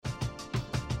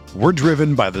We're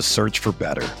driven by the search for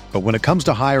better. But when it comes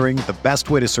to hiring, the best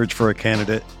way to search for a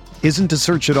candidate isn't to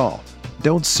search at all.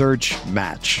 Don't search,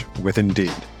 match with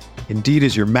Indeed. Indeed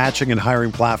is your matching and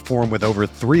hiring platform with over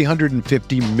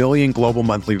 350 million global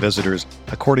monthly visitors,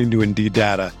 according to Indeed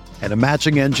data, and a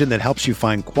matching engine that helps you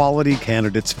find quality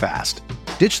candidates fast.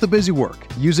 Ditch the busy work.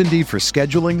 Use Indeed for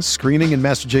scheduling, screening, and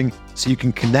messaging so you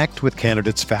can connect with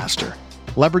candidates faster.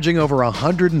 Leveraging over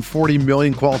 140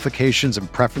 million qualifications and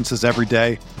preferences every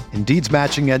day, Indeed's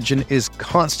matching engine is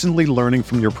constantly learning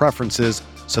from your preferences,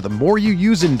 so the more you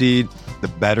use Indeed, the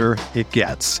better it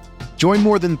gets. Join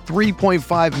more than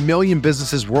 3.5 million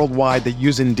businesses worldwide that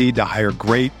use Indeed to hire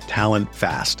great talent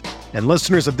fast. And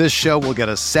listeners of this show will get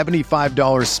a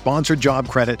 $75 sponsored job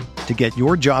credit to get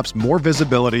your jobs more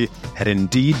visibility at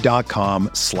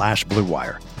Indeed.com/Blue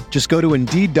Wire. Just go to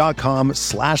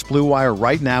Indeed.com/Blue Wire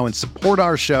right now and support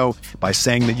our show by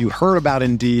saying that you heard about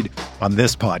Indeed on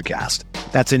this podcast.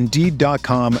 That's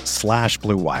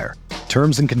Indeed.com/Blue Wire.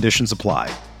 Terms and conditions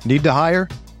apply. Need to hire?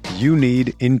 You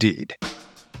need Indeed.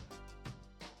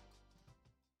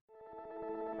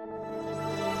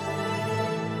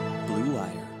 Blue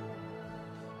Wire.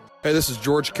 Hey, this is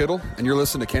George Kittle, and you're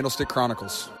listening to Candlestick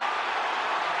Chronicles.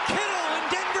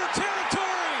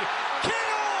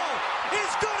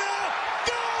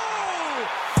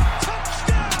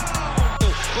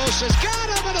 Has got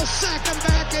him, and he'll sack him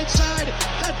back inside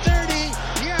the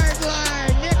 30-yard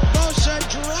line. Nick Bosa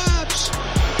drops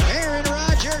Aaron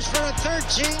Rodgers for a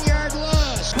 13-yard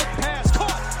loss. Quick pass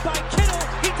caught by Kittle.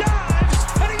 He dives,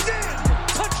 and he's in.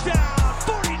 Touchdown,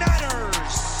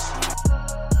 49ers.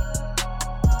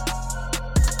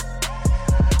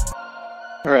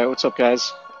 All right, what's up,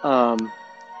 guys? I'm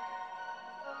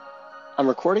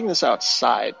recording this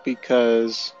outside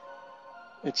because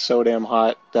it's so damn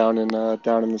hot down in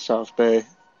the South Bay.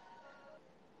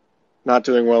 Not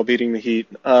doing well, beating the heat.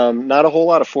 Not a whole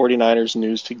lot of 49ers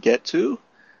news to get to,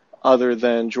 other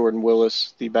than Jordan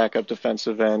Willis, the backup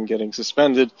defensive end, getting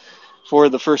suspended for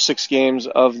the first 6 games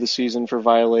of the season for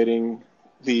violating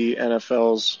the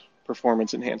NFL's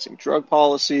performance-enhancing drug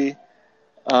policy.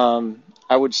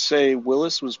 I would say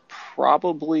Willis was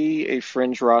probably a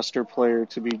fringe roster player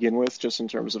to begin with, just in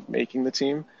terms of making the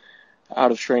team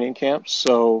out of training camp.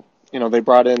 So, they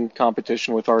brought in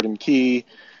competition with Arden Key.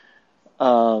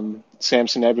 Samson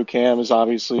Ebukam is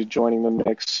obviously joining the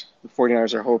mix. The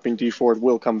 49ers are hoping D Ford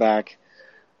will come back.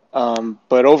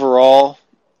 But overall,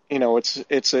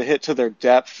 it's a hit to their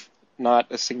depth, not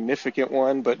a significant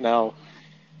one, but now,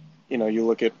 you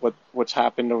look at what's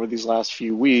happened over these last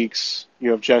few weeks.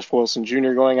 You have Jeff Wilson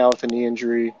Jr. going out with a knee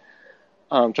injury.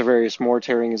 Tavarius Moore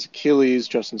tearing his Achilles,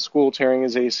 Justin School tearing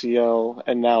his ACL,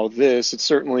 and now this. It's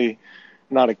certainly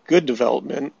not a good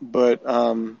development, but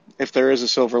if there is a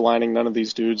silver lining, none of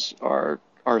these dudes are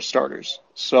starters.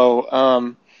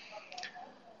 So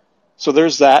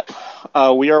there's that.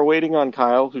 We are waiting on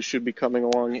Kyle, who should be coming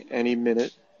along any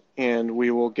minute, and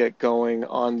we will get going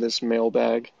on this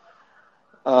mailbag.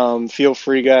 Feel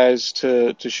free, guys,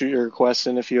 to shoot your requests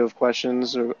in if you have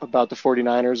questions about the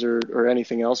 49ers or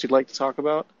anything else you'd like to talk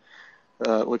about.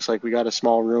 It looks like we got a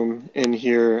small room in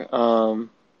here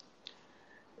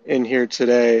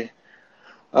today.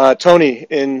 Tony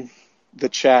in the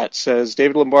chat says,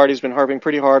 David Lombardi's been harping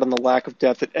pretty hard on the lack of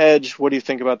depth at edge. What do you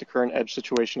think about the current edge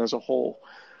situation as a whole?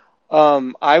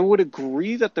 I would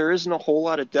agree that there isn't a whole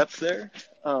lot of depth there.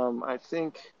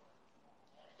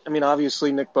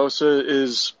 Obviously, Nick Bosa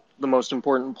is the most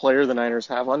important player the Niners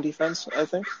have on defense, I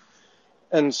think.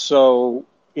 And so,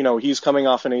 he's coming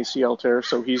off an ACL tear,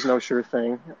 so he's no sure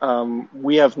thing.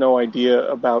 We have no idea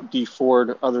about D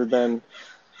Ford other than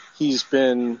he's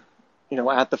been,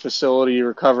 at the facility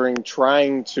recovering,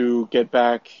 trying to get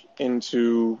back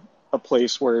into a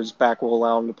place where his back will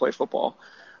allow him to play football.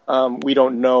 We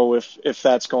don't know if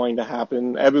that's going to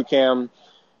happen. Ebukam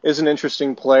is an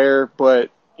interesting player,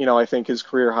 but I think his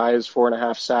career high is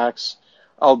 4.5 sacks,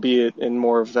 albeit in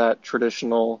more of that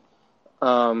traditional. He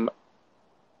was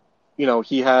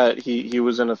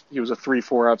a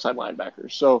 3-4 outside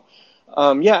linebacker. So,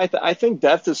 I think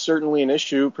depth is certainly an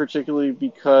issue, particularly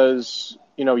because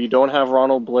you don't have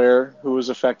Ronald Blair, who was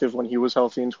effective when he was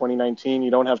healthy in 2019. You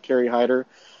don't have Kerry Hyder,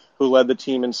 who led the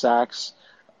team in sacks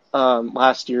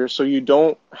last year. So you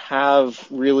don't have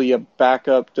really a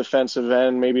backup defensive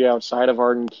end, maybe outside of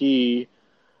Arden Key,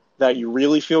 that you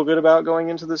really feel good about going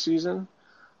into the season.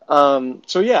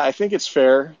 I think it's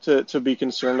fair to be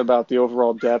concerned about the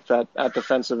overall depth at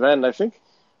defensive end. I think,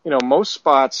 most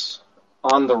spots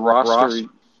on the roster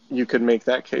you could make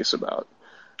that case about.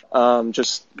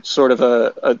 Just sort of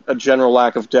a general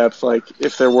lack of depth. Like,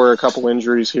 if there were a couple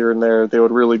injuries here and there, they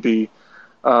would really be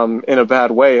in a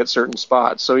bad way at certain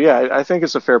spots. So yeah, I think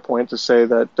it's a fair point to say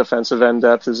that defensive end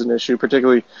depth is an issue,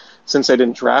 particularly since they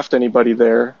didn't draft anybody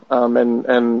there,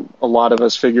 and a lot of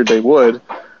us figured they would.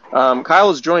 Kyle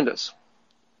has joined us.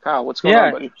 Kyle, what's going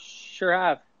on, buddy? Sure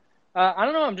have. I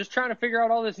don't know. I'm just trying to figure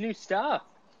out all this new stuff.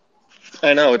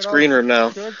 I know, it's green room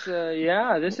now.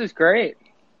 Yeah, this is great.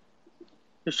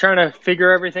 Just trying to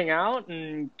figure everything out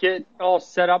and get all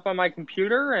set up on my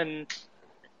computer, and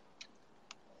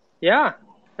yeah,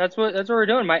 that's what we're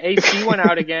doing. My AC went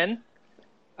out again,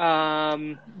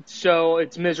 so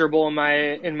it's miserable in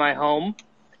my home.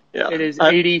 Yeah, it is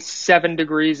 87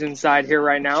 degrees inside here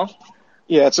right now.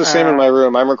 Yeah, it's the same in my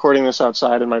room. I'm recording this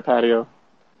outside in my patio.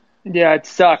 Yeah, it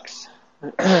sucks.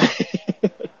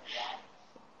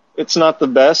 It's not the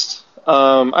best.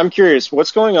 I'm curious,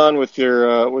 what's going on with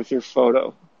your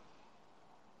photo?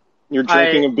 You're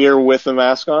drinking a beer with a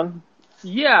mask on?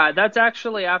 Yeah, that's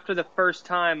actually after the first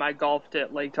time I golfed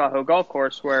at Lake Tahoe Golf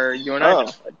Course where you and I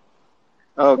just played.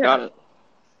 Oh, yeah. Got it.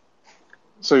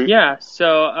 So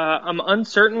I'm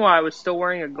uncertain why I was still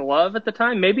wearing a glove at the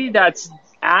time. Maybe that's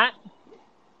I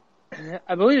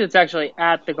believe it's actually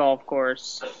at the golf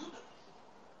course.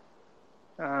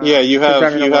 Yeah, you have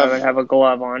a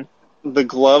glove on. The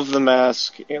glove, the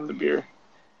mask, and the beer.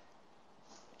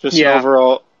 Just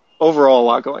overall a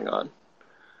lot going on.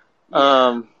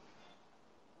 Yeah.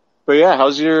 But yeah,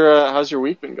 how's your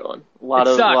week been going?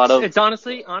 It's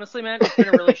honestly, man, it's been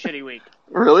a really shitty week.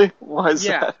 Really? Why is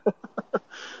that?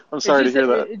 I'm sorry to hear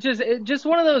that. It's just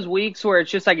one of those weeks where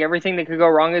it's just like everything that could go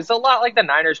wrong. It's a lot like the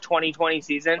Niners 2020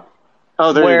 season.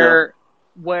 Oh, there you go.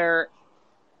 Where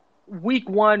week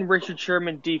one, Richard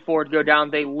Sherman, D Ford go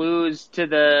down. They lose to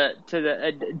the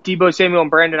Deebo Samuel and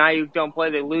Brandon Ayuk don't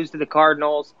play. They lose to the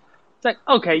Cardinals. It's like,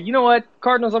 okay, you know what?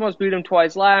 Cardinals almost beat them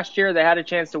twice last year. They had a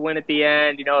chance to win at the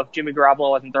end. You know, if Jimmy Garoppolo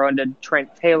wasn't throwing to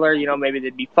Trent Taylor, you know, maybe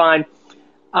they'd be fine.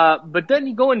 But then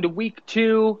you go into week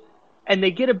two, and they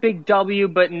get a big W,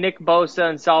 but Nick Bosa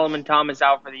and Solomon Thomas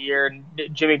out for the year, and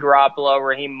Jimmy Garoppolo,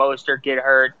 Raheem Mostert get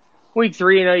hurt. Week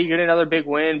three, you know, you get another big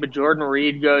win, but Jordan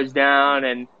Reed goes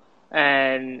down,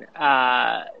 and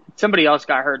somebody else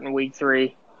got hurt in week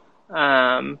three.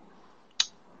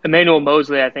 Emmanuel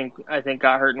Mosley, I think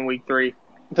got hurt in week three.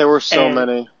 There were so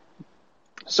many.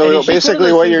 So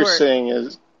basically what you're saying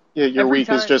is your week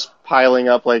is just piling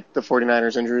up like the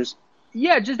 49ers injuries?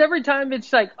 Yeah, just every time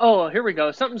it's like, oh, here we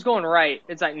go. Something's going right.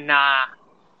 It's like, nah.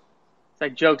 It's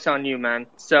like, joke's on you, man.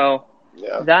 So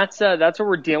that's what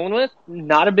we're dealing with.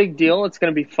 Not a big deal. It's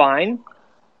going to be fine.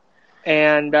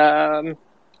 And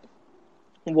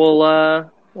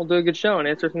we'll do a good show and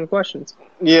answer some questions.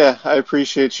 Yeah, I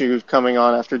appreciate you coming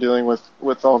on after dealing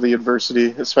with all the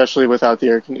adversity, especially without the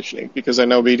air conditioning, because I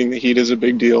know beating the heat is a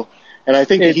big deal. And I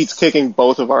think the heat's kicking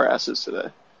both of our asses today.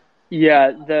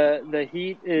 Yeah, the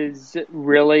heat is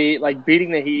really, like,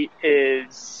 beating the heat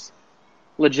is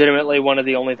legitimately one of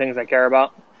the only things I care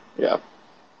about. Yeah.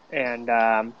 And,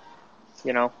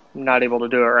 you know, I'm not able to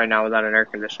do it right now without an air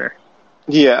conditioner.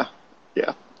 Yeah.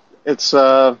 It's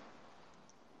that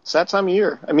time of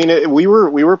year. I mean, we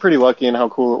were pretty lucky in how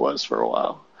cool it was for a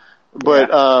while.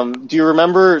 But do you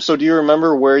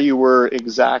remember where you were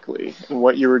exactly and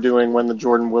what you were doing when the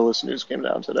Jordan Willis news came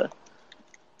down today?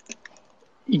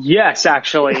 Yes,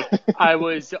 actually. I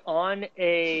was on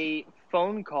a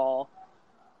phone call.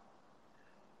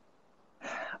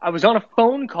 I was on a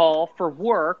phone call for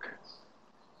work,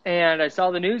 and I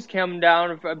saw the news come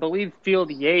down. I believe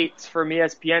Field Yates from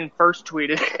ESPN first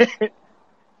tweeted it.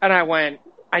 And I went,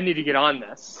 I need to get on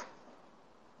this.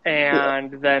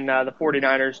 And then the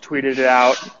 49ers tweeted it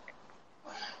out.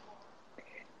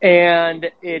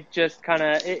 And it just kind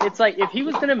of, it's like if he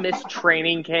was going to miss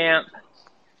training camp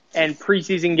and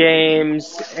preseason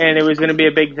games and it was going to be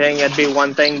a big thing, that'd be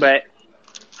one thing. But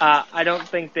I don't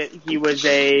think that he was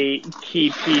a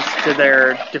key piece to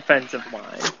their defensive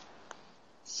line.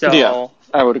 So yeah,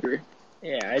 I would agree.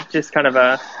 Yeah, it's just kind of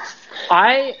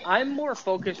I'm more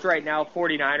focused right now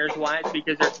 49ers-wise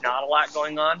because there's not a lot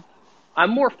going on.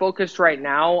 I'm more focused right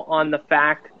now on the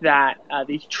fact that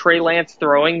these Trey Lance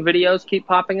throwing videos keep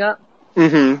popping up.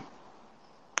 Mm-hmm.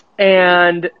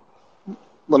 And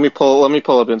let me pull up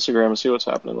Instagram and see what's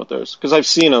happening with those, because I've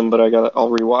seen them, but I'll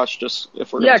rewatch just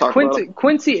if we're going to talk about them.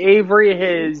 Quincy Avery,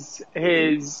 his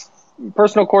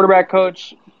personal quarterback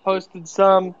coach, posted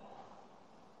some.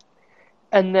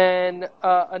 And then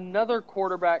another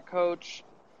quarterback coach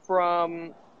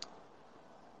from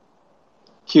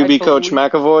QB coach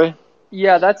McAvoy.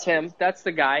 Yeah, that's him. That's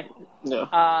the guy.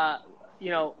 Yeah.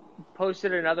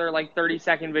 Posted another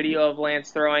 30-second video of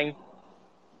Lance throwing.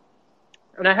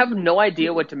 And I have no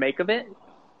idea what to make of it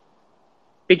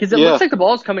Because it looks like the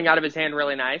ball's coming out of his hand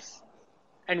really nice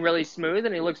and really smooth,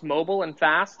 and he looks mobile and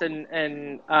fast,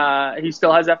 and he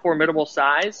still has that formidable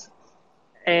size.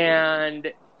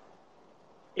 And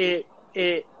it's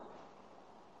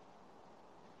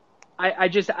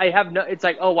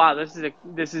like, oh wow,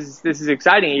 this is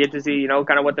exciting. You get to see,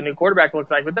 kind of what the new quarterback looks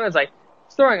like. But then it's like,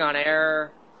 it's throwing on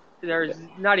air. There's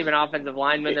not even offensive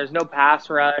linemen. There's no pass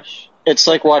rush. It's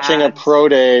like watching a pro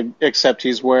day, except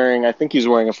I think he's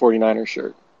wearing a 49er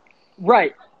shirt.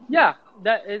 Right. Yeah.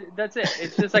 That's it.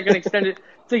 It's just like an extended.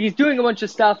 It's like he's doing a bunch of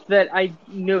stuff that I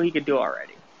knew he could do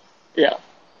already. Yeah.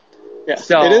 Yeah.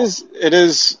 So it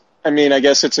is. I mean, I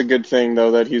guess it's a good thing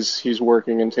though that he's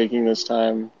working and taking this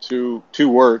time to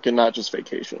work and not just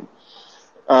vacation.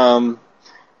 I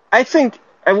think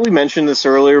we mentioned this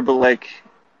earlier, but like,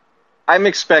 I'm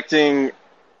expecting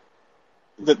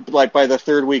that, like, by the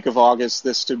third week of August,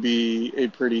 this to be a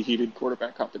pretty heated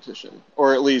quarterback competition,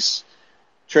 or at least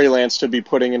Trey Lance to be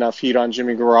putting enough heat on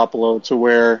Jimmy Garoppolo to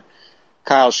where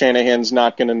Kyle Shanahan's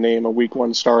not going to name a week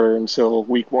 1 starter until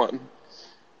week 1.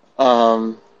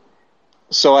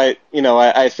 So I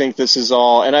think this is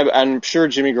all, and I'm sure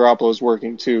Jimmy Garoppolo is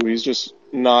working too. He's just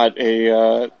not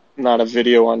a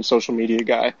video on social media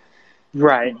guy.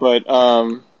 Right.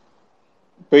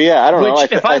 But yeah, I don't know.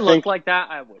 If I looked like that,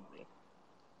 I would be.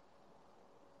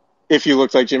 If you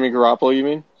looked like Jimmy Garoppolo, you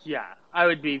mean? Yeah, I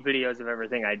would be videos of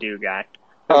everything I do, guy.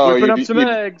 Whipping up some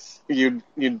eggs. You'd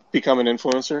become an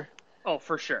influencer? Oh,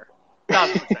 for sure.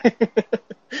 1,000%.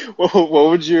 What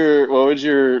would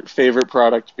your favorite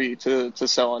product be to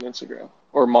sell on Instagram,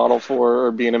 or model for,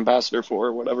 or be an ambassador for,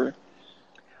 or whatever?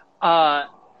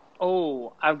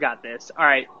 I've got this. All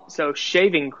right, so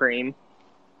shaving cream.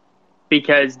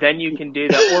 Because then you can do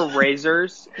that, or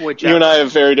razors, which you and I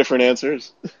have very different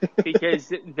answers.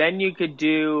 Because then you could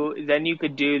do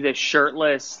the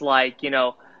shirtless, like,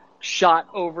 shot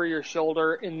over your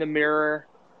shoulder in the mirror,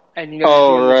 and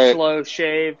the slow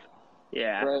shave.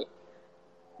 Yeah. Right.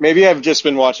 Maybe I've just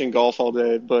been watching golf all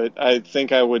day, but I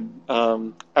think I would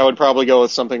probably go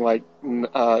with something like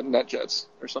NetJets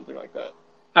or something like that.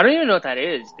 I don't even know what that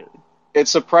is, dude.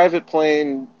 It's a private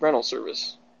plane rental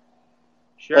service.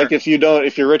 Sure. Like if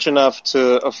you're rich enough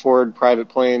to afford private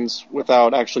planes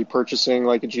without actually purchasing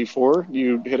like a G4,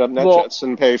 you hit up NetJets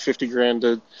and pay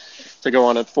 $50,000 to go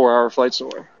on a 4-hour flight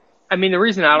somewhere. I mean, the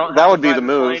reason I don't that have would a be the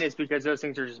move plane is because those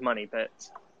things are just money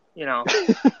pits.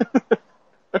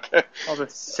 Okay. All the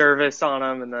service on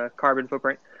them and the carbon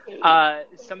footprint.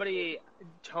 Tony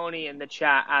in the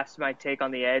chat asked my take on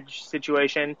the Edge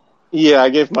situation. Yeah, I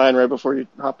gave mine right before you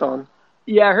hopped on.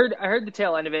 Yeah, I heard the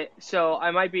tail end of it, so I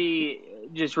might be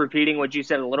just repeating what you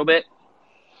said a little bit.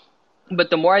 But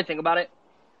the more I think about it,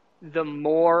 the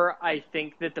more I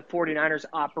think that the 49ers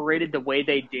operated the way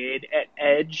they did at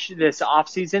Edge this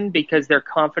offseason because they're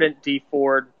confident Dee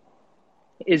Ford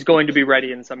is going to be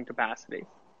ready in some capacity.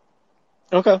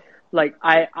 Okay. Like,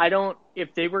 I don't,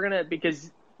 if they were going to,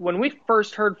 because when we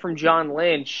first heard from John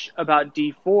Lynch about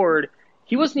Dee Ford,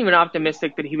 he wasn't even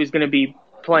optimistic that he was going to be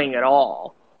playing at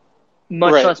all,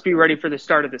 much less be ready for the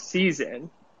start of the season.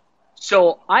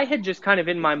 So I had just kind of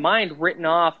in my mind written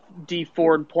off Dee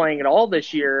Ford playing at all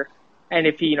this year, and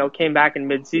if he came back in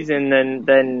midseason,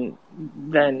 then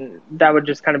that would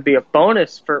just kind of be a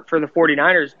bonus for the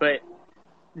 49ers. But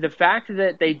the fact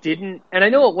that they didn't, and I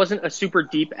know it wasn't a super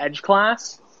deep edge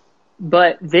class,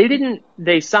 but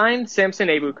they signed Samson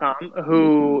Ebukam,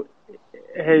 who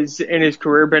has in his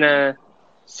career been a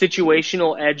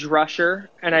situational edge rusher,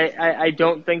 and I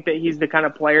don't think that he's the kind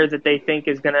of player that they think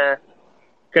is gonna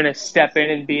step in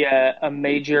and be a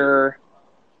major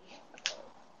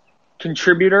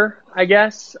contributor, I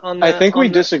guess. I think we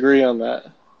disagree on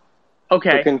that.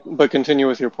 Okay, but continue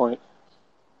with your point.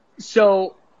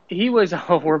 So he was.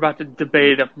 We're about to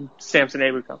debate Samson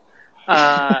Ebukam.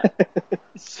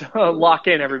 So lock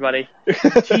in, everybody.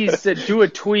 Do a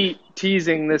tweet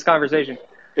teasing this conversation.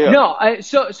 Yeah. No,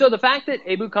 so the fact that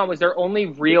Ebukam was their only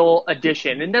real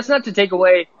addition, and that's not to take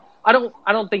away. I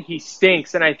don't think he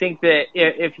stinks, and I think that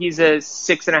if he's a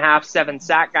 6.5, 7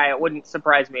 sack guy, it wouldn't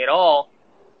surprise me at all.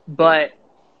 But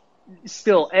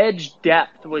still, edge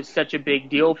depth was such a big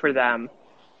deal for them.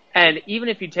 And even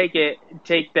if you take the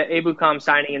Ebukam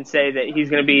signing and say that he's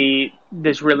going to be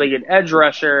this really good edge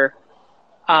rusher,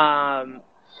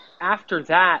 after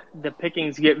that, the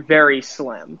pickings get very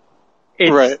slim.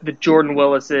 It's the Jordan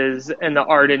Willises and the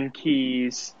Arden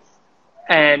Keys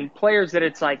and players that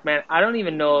it's like, man, I don't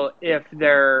even know if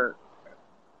they're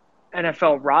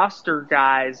NFL roster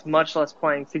guys, much less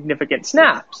playing significant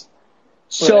snaps.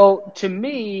 So to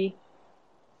me,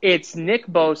 it's Nick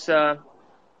Bosa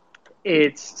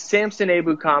it's Samson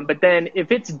Ebukam, but then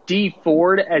if it's D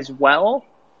Ford as well,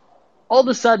 all of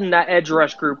a sudden that edge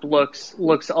rush group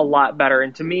looks a lot better.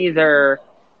 And to me, their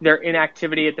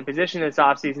inactivity at the position this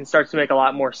offseason starts to make a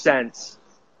lot more sense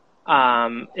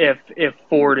if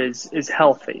Ford is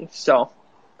healthy. So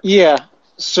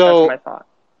that's my thought.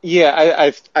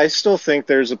 Yeah, I still think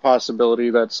there's a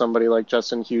possibility that somebody like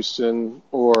Justin Houston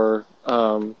or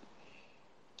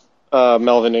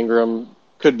Melvin Ingram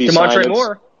could be Demontre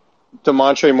Moore.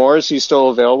 Demontre Moore, is he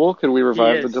still available? Could we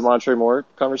revive the is. Demontre Moore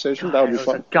conversation? That would be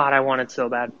fun. God, I want it so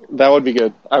bad. That would be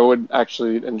good. I would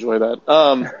actually enjoy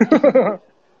that.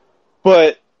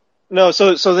 But no,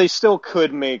 so they still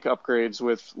could make upgrades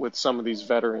with some of these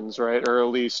veterans, right? Or at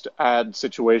least add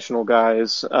situational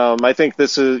guys. I think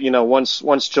this is,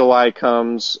 once July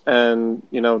comes and,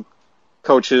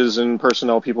 coaches and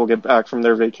personnel people get back from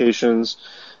their vacations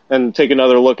and take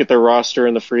another look at their roster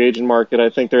in the free agent market, I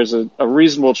think there's a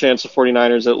reasonable chance the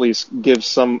 49ers at least give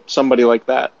somebody like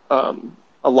that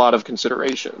a lot of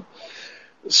consideration.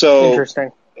 So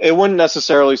interesting. It wouldn't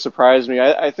necessarily surprise me.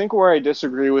 I think where I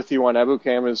disagree with you on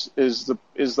Ebukam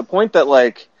is the point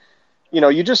that,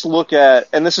 you just look at,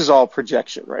 and this is all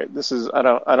projection, right? This is I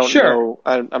don't know.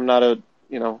 I'm not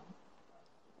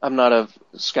a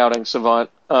scouting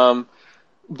savant.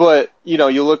 But,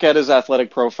 you look at his athletic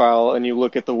profile and you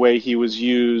look at the way he was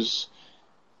used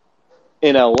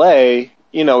in LA,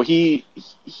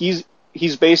 he's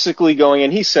basically going,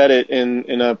 and he said it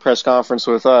in a press conference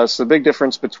with us, the big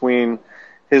difference between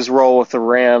his role with the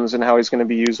Rams and how he's going to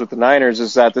be used with the Niners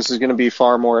is that this is going to be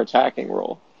far more attacking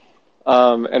role.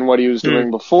 And what he was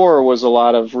doing before was a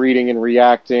lot of reading and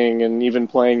reacting and even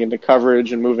playing into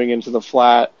coverage and moving into the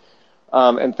flat.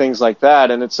 And things like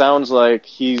that. And it sounds like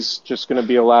he's just going to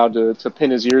be allowed to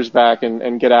pin his ears back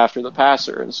and get after the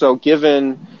passer. And so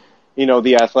given,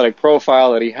 the athletic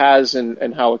profile that he has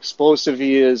and how explosive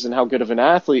he is and how good of an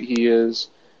athlete he is,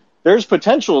 there's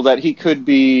potential that he could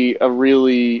be a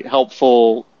really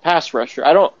helpful pass rusher.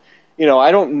 I don't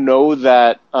know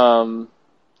that, I'm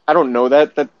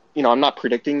not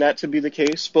predicting that to be the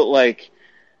case, but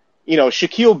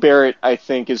Shaquille Barrett, I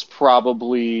think, is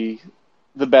probably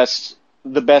the best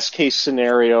case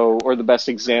scenario or the best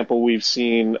example we've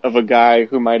seen of a guy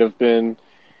who might have been,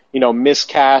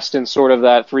 miscast in sort of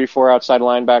that 3-4 outside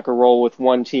linebacker role with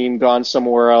one team, gone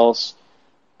somewhere else,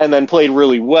 and then played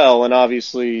really well and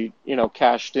obviously,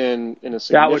 cashed in a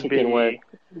significant way.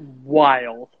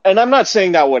 Wild. And I'm not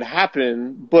saying that would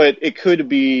happen, but it could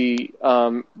be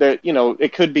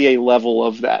it could be a level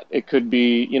of that. It could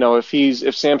be,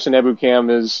 if Samson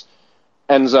Ebukam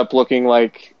ends up looking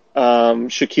like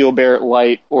Shaquille Barrett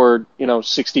light, or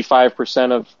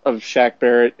 65% of Shaq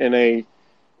Barrett in a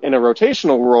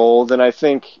rotational role, then I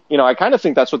think I kind of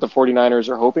think that's what the 49ers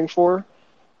are hoping for.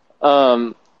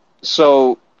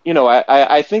 So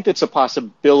I think it's a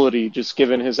possibility, just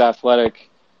given his athletic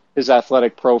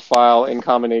profile in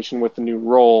combination with the new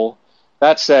role.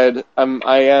 That said,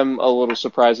 I am a little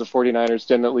surprised the 49ers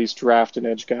didn't at least draft an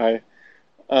edge guy,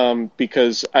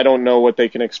 because I don't know what they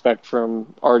can expect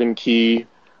from Arden Key.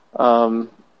 I'm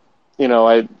going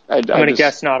to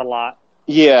guess not a lot.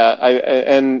 Yeah,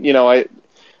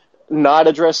 not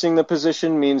addressing the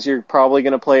position means you're probably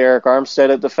going to play Eric Armstead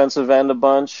at defensive end a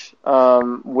bunch,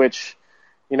 which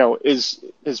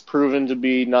is proven to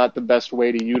be not the best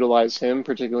way to utilize him,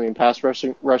 particularly in pass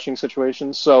rushing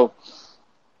situations. So,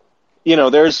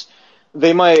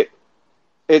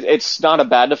 it's not a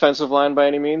bad defensive line by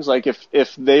any means. Like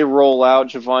if they roll out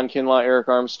Javon Kinlaw, Eric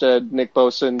Armstead, Nick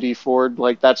Bosa, and D Ford,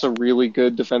 that's a really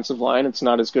good defensive line. It's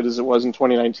not as good as it was in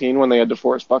 2019 when they had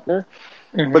DeForest Buckner,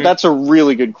 but that's a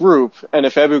really good group. And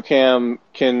if Ebukam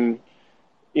can,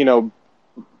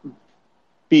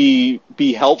 be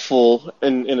helpful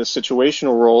in a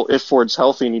situational role, if Ford's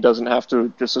healthy and he doesn't have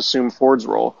to just assume Ford's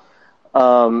role,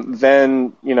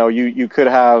 then you could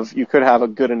have a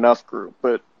good enough group.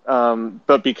 But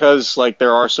because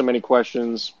there are so many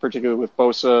questions, particularly with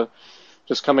Bosa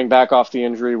just coming back off the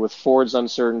injury, with Ford's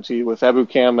uncertainty, with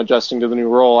Ebukam adjusting to the new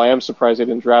role, I am surprised they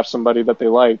didn't draft somebody that they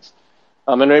liked.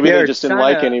 And maybe they just didn't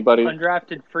like anybody.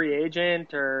 Undrafted free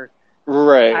agent or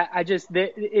right.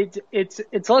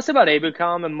 It's less about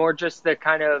Ebukam and more just the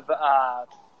kind of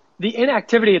the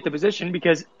inactivity at the position,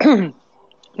 because when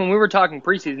we were talking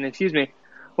preseason,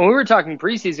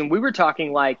 we were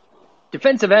talking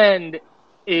defensive end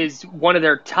is one of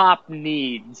their top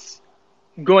needs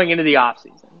going into the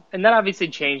offseason. And that obviously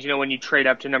changed, when you trade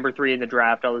up to number 3 in the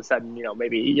draft, all of a sudden,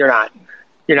 maybe you're not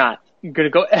going to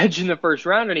go edge in the first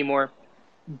round anymore.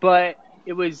 But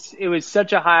it was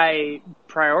such a high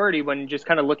priority when just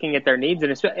kind of looking at their needs.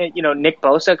 And, Nick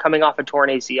Bosa coming off a torn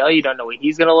ACL, you don't know what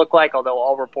he's going to look like, although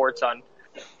all reports on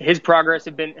his progress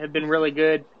have been really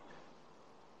good.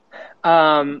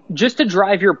 Just to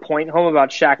drive your point home about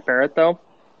Shaq Barrett, though.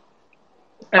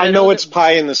 I know it's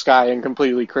pie in the sky and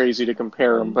completely crazy to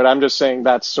compare them, but I'm just saying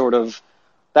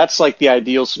that's like the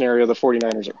ideal scenario the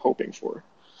 49ers are hoping for.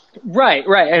 Right.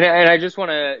 And I just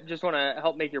want to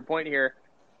help make your point here.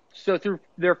 So through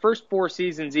their first 4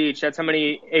 seasons each, that's how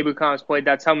many Ebukam's played.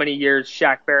 That's how many years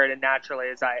Shaq Barrett. And naturally,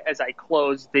 as I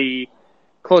close the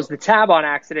tab on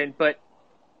accident, but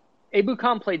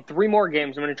Ebukam played 3 more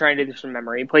games. I'm going to try and do this from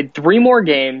memory. He played 3 more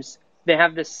games. They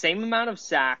have the same amount of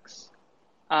sacks.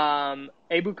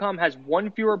 Ebukam has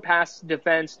 1 fewer pass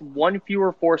defense, 1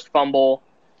 fewer forced fumble,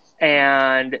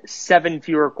 and 7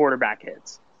 fewer quarterback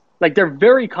hits. Like, they're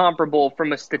very comparable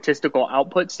from a statistical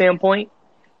output standpoint.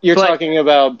 You're talking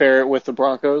about Barrett with the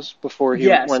Broncos before he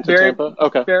went to Tampa?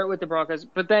 Okay. Barrett with the Broncos.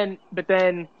 But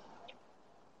then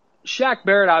Shaq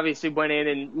Barrett obviously went in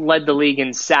and led the league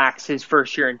in sacks his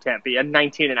first year in Tampa. He had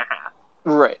 19.5.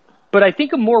 Right. But I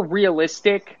think a more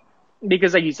realistic,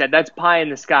 because like you said, that's pie in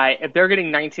the sky. If they're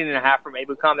getting 19.5 from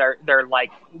Ebukam, they're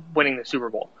like winning the Super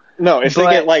Bowl. No, if they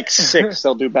get like 6,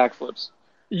 they'll do backflips.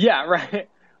 Yeah, right.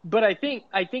 But I think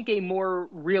a more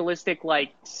realistic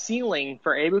like ceiling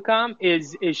for Ebukam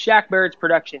is Shaq Barrett's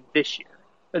production this year,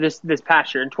 or this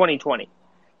past year in 2020.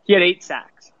 He had 8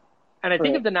 sacks, and I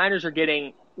think if the Niners are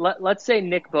getting, let's say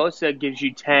Nick Bosa gives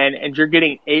you 10, and you're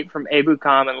getting 8 from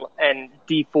Ebukam, and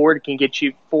D Ford can get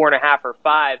you 4.5 or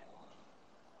 5.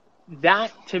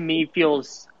 That to me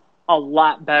feels a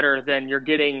lot better than you're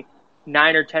getting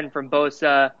 9 or 10 from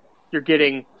Bosa. You're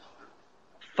getting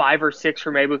 5 or 6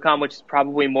 from Ebukam, which is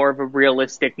probably more of a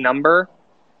realistic number.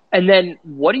 And then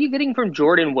what are you getting from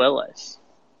Jordan Willis?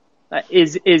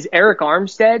 Is Eric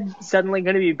Armstead suddenly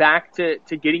going to be back to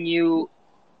getting you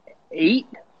 8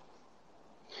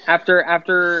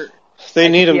 after they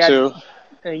need him to?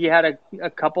 You had a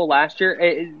couple last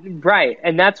year, right?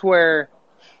 And that's where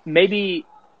maybe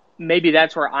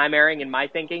that's where I'm erring in my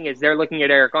thinking, is they're looking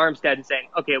at Eric Armstead and saying,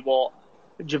 okay, well,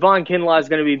 Javon Kinlaw is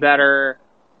going to be better.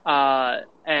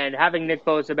 And having Nick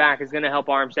Bosa back is going to help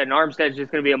Armstead, and Armstead's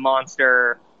just going to be a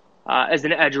monster as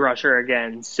an edge rusher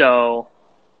again. So,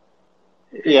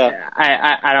 yeah,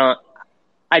 I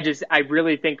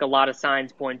really think a lot of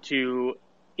signs point to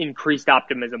increased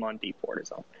optimism on D Ford as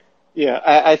well. Yeah,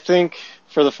 I think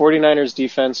for the 49ers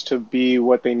defense to be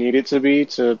what they need it to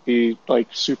be like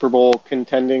Super Bowl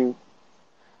contending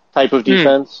type of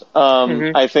defense,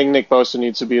 I think Nick Bosa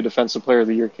needs to be a Defensive Player of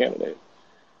the Year candidate.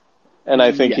 And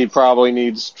I think he probably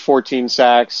needs 14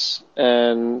 sacks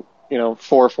and,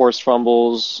 4 forced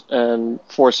fumbles and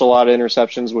force a lot of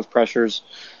interceptions with pressures.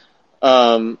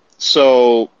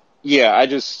 So yeah,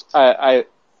 I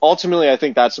ultimately I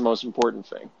think that's the most important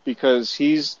thing, because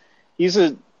he's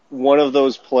one of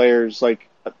those players, like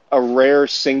a rare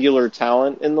singular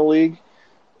talent in the league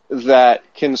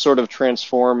that can sort of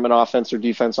transform an offense or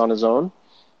defense on his own.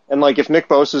 And like if Nick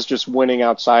Bosa is just winning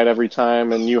outside every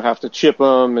time and you have to chip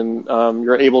him and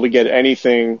you're able to get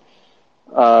anything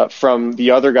from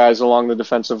the other guys along the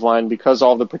defensive line because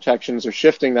all the protections are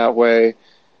shifting that way,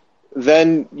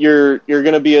 then you're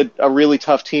going to be a really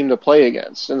tough team to play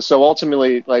against. And so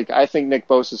ultimately, like, I think Nick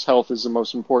Bosa's health is the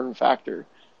most important factor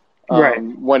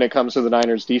when it comes to the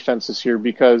Niners defense this year,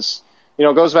 because,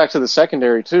 it goes back to the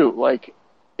secondary too. Like,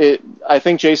 I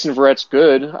think Jason Verrett's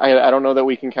good. I don't know that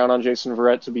we can count on Jason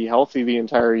Verrett to be healthy the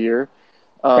entire year.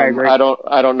 I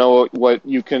don't know what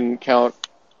you can count,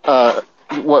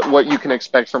 what you can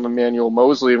expect from Emmanuel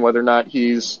Mosley, and whether or not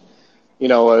he's,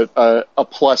 a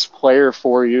plus player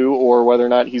for you, or whether or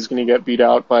not he's going to get beat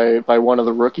out by one of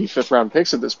the rookie 5th round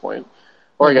picks at this point.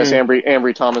 Or I guess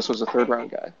Ambry Thomas was a 3rd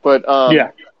round guy. But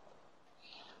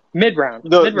mid-round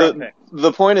pick.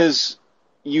 The point is,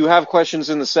 you have questions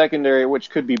in the secondary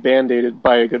which could be band-aided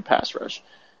by a good pass rush.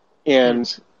 And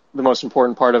the most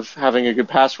important part of having a good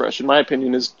pass rush, in my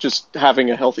opinion, is just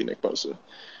having a healthy Nick Bosa.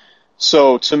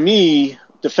 So to me,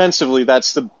 defensively,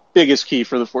 that's the biggest key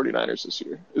for the 49ers this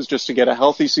year, is just to get a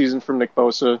healthy season from Nick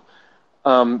Bosa,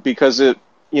 because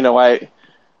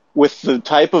with the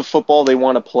type of football they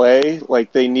want to play,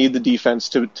 like, they need the defense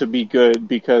to be good,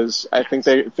 because I think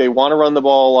they want to run the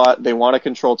ball a lot, they want to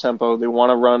control tempo, they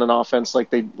want to run an offense like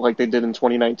they did in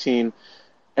 2019,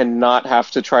 and not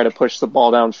have to try to push the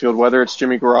ball downfield, whether it's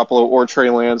Jimmy Garoppolo or Trey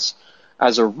Lance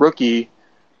as a rookie.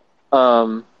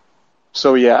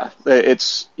 So yeah,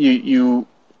 it's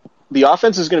the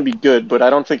offense is going to be good, but I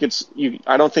don't think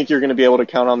you're going to be able to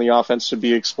count on the offense to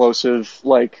be explosive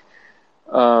like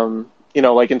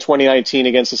like in 2019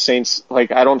 against the Saints,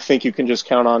 like I don't think you can just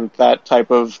count on that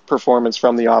type of performance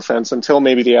from the offense until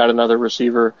maybe they add another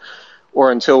receiver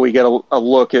or until we get a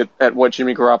look at what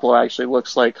Jimmy Garoppolo actually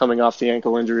looks like coming off the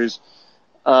ankle injuries.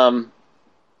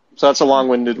 So that's a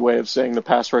long-winded way of saying the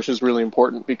pass rush is really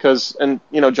important because, and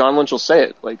John Lynch will say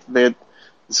it, like this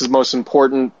is the most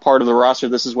important part of the roster.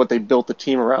 This is what they built the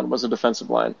team around, was a defensive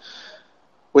line,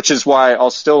 which is why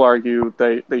I'll still argue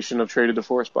they shouldn't have traded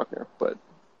DeForest Buckner. But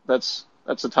that's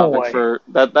a topic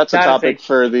that's a topic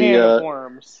for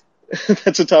the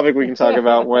that's a topic we can talk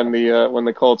about when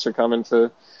the Colts are coming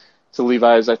to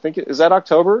Levi's. I think is that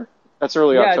October? That's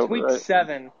early October. Yeah, it's week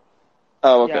 7.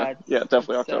 Oh, okay. Yeah,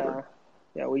 definitely October.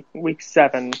 Week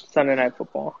 7, Sunday Night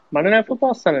Football. Monday Night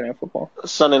Football, Sunday Night Football.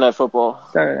 Sunday Night Football.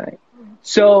 Sunday night.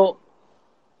 So,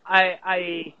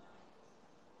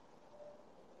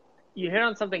 you hit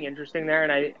on something interesting there,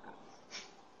 and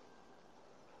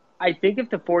I think if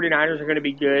the 49ers are going to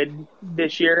be good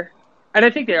this year, and I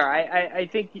think they are, I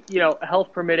think, health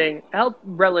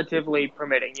relatively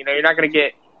permitting, you're not going to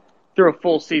get through a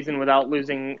full season without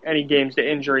losing any games to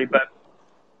injury, but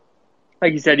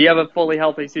like you said, you have a fully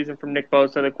healthy season from Nick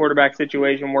Bosa, the quarterback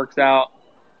situation works out,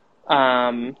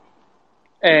 and,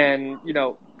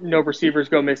 no receivers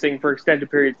go missing for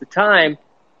extended periods of time.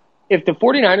 If the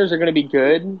 49ers are going to be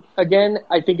good again,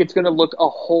 I think it's going to look a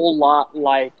whole lot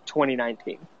like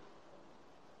 2019.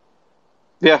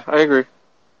 Yeah, I agree.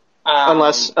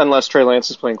 Unless Trey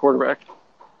Lance is playing quarterback.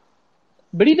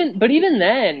 But even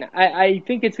then, I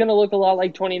think it's going to look a lot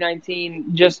like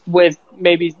 2019, just with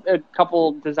maybe a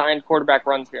couple designed quarterback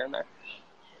runs here and there.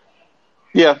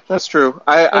 Yeah, that's true.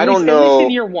 I don't know. At least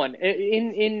in year one,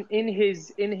 in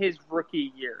his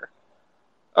rookie year.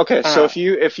 Okay, so if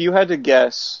you had to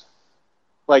guess,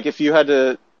 like if you had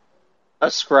to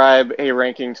ascribe a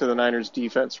ranking to the Niners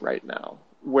defense right now,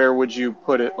 where would you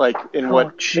put it? Like in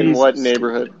what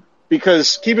neighborhood?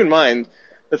 Because keep in mind,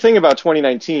 the thing about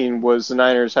 2019 was the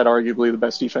Niners had arguably the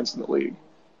best defense in the league.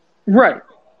 Right,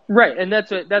 and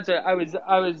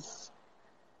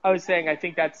I was saying I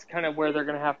think that's kind of where they're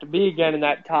going to have to be again in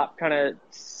that top kind of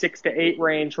 6 to 8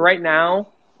 range right now.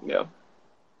 Yeah.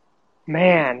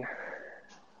 Man.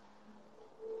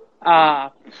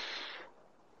 Am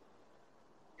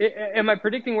I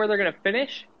predicting where they're going to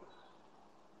finish?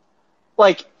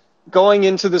 Like, going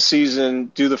into the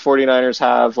season, do the 49ers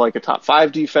have like a top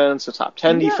 5 defense, a top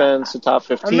 10 defense, a top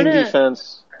 15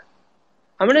 defense?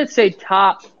 I'm going to say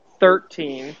top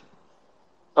 13.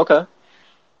 Okay.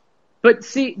 But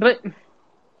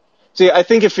I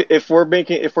think if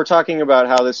we're talking about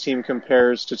how this team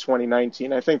compares to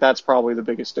 2019, I think that's probably the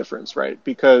biggest difference, right?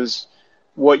 Because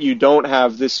what you don't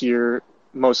have this year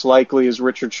most likely is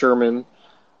Richard Sherman.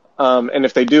 And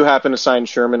if they do happen to sign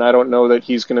Sherman, I don't know that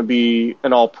he's going to be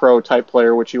an all-pro type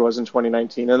player, which he was in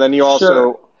 2019. And then you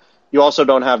also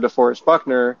don't have DeForest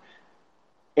Buckner,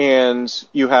 and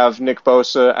you have Nick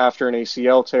Bosa after an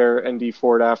ACL tear and Dee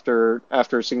Ford after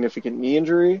a significant knee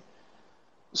injury.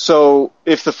 So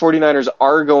if the 49ers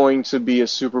are going to be a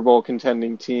Super Bowl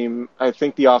contending team, I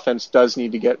think the offense does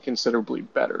need to get considerably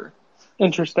better.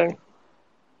 Interesting.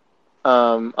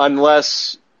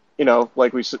 Unless,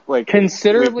 considerably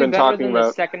we've been better talking than about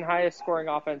the second highest scoring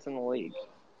offense in the league.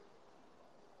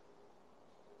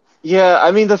 Yeah,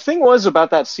 I mean the thing was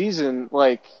about that season,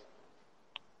 like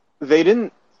they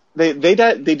did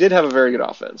have a very good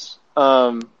offense.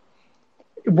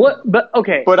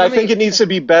 But I think it needs to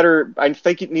be better. I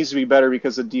think it needs to be better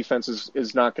because the defense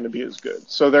is not going to be as good.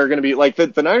 So they're going to be like the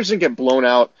Niners didn't get blown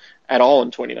out at all in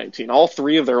 2019. All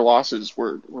 3 of their losses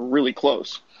were really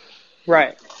close.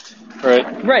 Right. But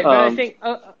I think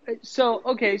so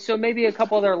maybe a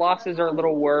couple of their losses are a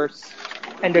little worse,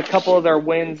 and a couple of their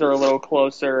wins are a little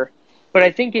closer. But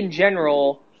I think in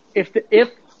general, if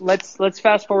let's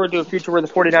fast forward to a future where the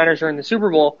 49ers are in the Super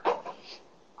Bowl,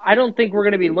 I don't think we're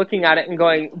going to be looking at it and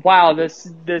going, wow, this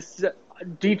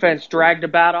defense dragged a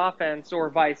bad offense or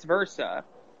vice versa.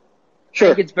 Sure.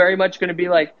 I think it's very much going to be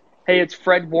like, hey, it's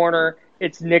Fred Warner,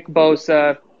 it's Nick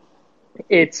Bosa,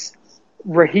 it's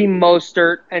Raheem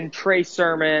Mostert and Trey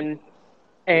Sermon,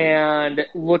 and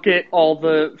look at all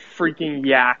the freaking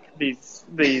yak these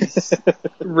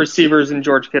receivers and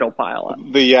George Kittle pile up.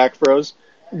 The Yak Bros?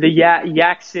 The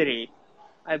Yak City,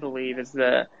 I believe, is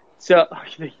the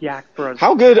Yak Bros.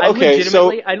 How good? I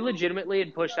I legitimately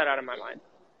had pushed that out of my mind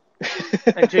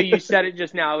until you said it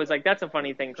just now. I was like, "That's a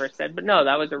funny thing Chris said," but no,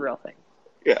 that was a real thing.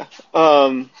 Yeah.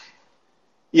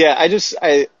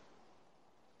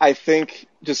 I think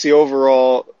just the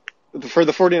overall for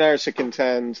the 49ers to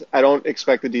contend, I don't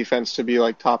expect the defense to be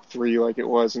like top 3 like it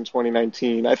was in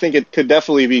 2019. I think it could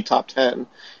definitely be top 10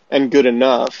 and good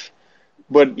enough.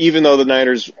 But even though the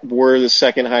Niners were the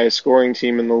second highest scoring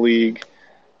team in the league,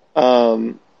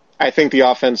 I think the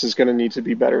offense is going to need to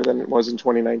be better than it was in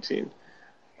 2019.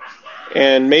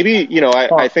 And maybe,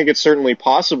 I think it's certainly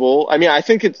possible. I mean, I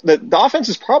think the offense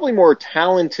is probably more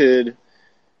talented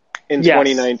in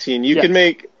 2019. You can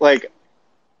make,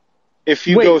 if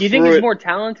you go through it. Do you think it's more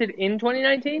talented in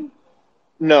 2019?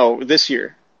 No, this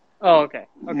year. Oh, okay.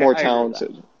 More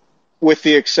talented. With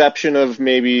the exception of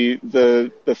maybe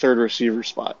the third receiver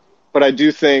spot. But I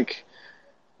do think,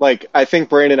 I think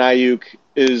Brandon Ayuk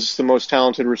is the most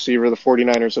talented receiver the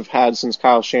 49ers have had since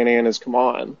Kyle Shanahan has come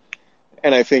on.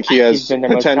 And I think he's been the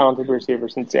most talented receiver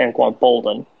since Anquan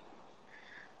Bolden.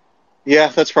 Yeah,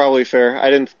 that's probably fair. I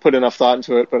didn't put enough thought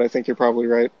into it, but I think you're probably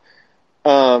right.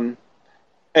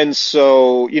 And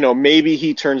so, maybe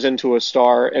he turns into a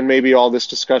star, and maybe all this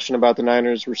discussion about the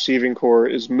Niners receiving core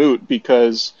is moot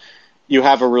because you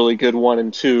have a really good 1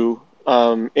 and 2,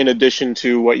 in addition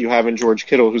to what you have in George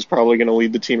Kittle, who's probably going to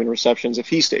lead the team in receptions if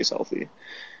he stays healthy.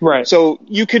 Right. So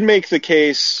you could make the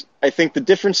case. I think the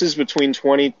differences between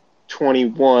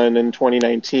 2021 and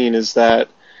 2019 is that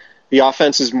the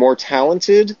offense is more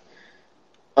talented,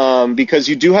 because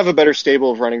you do have a better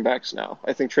stable of running backs now.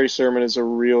 I think Trey Sermon is a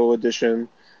real addition.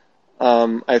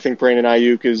 I think Brandon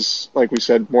Ayuk is, like we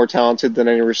said, more talented than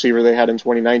any receiver they had in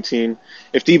 2019.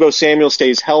 If Deebo Samuel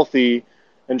stays healthy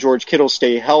and George Kittle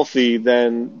stay healthy,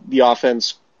 then the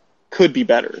offense could be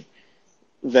better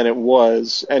than it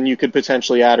was, and you could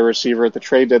potentially add a receiver at the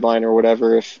trade deadline or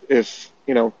whatever if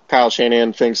Kyle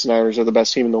Shanahan thinks the Niners are the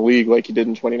best team in the league like he did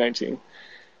in 2019.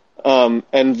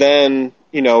 And then,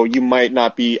 you might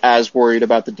not be as worried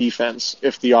about the defense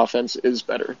if the offense is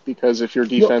better, because if your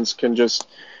defense can just,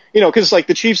 because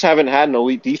the Chiefs haven't had an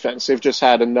elite defense. They've just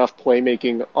had enough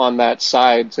playmaking on that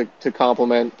side to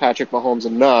complement Patrick Mahomes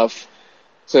enough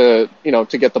to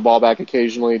get the ball back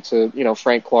occasionally to,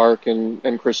 Frank Clark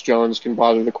and Chris Jones can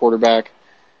bother the quarterback.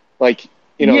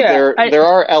 There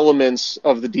are elements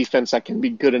of the defense that can be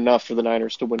good enough for the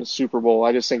Niners to win a Super Bowl.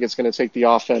 I just think it's going to take the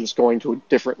offense going to a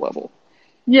different level.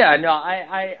 Yeah, no,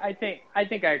 I think I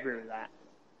agree with that.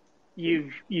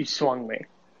 You swung me.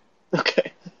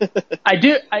 Okay. I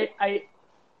do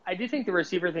think the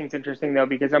receiver thing's interesting though,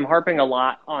 because I'm harping a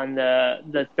lot on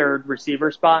the third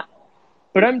receiver spot,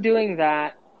 but I'm doing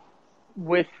that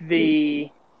with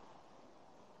the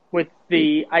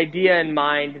idea in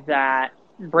mind that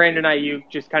Brandon Ayuk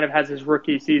just kind of has his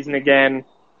rookie season again.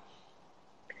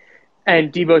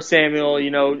 And Deebo Samuel,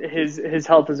 his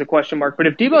health is a question mark. But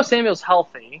if Deebo Samuel's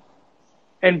healthy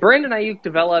and Brandon Ayuk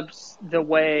develops the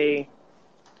way,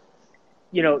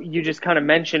 you just kind of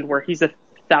mentioned, where he's a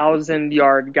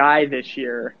 1,000-yard guy this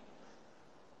year,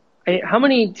 how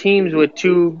many teams with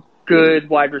two good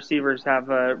wide receivers have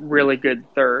a really good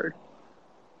third?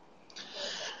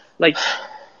 You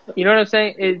know what I'm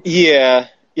saying? Yeah,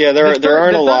 there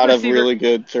aren't a lot of really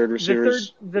good third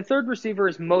receivers. The third receiver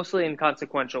is mostly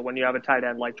inconsequential when you have a tight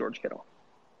end like George Kittle.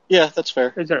 Yeah, that's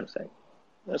fair. Is what I'm saying.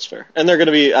 That's fair. And they're going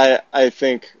to be, I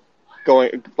think,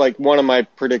 going, one of my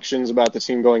predictions about the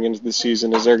team going into the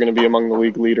season is they're going to be among the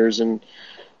league leaders in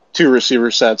 2 receiver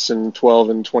sets and 12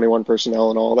 and 21 personnel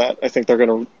and all that. I think they're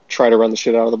going to try to run the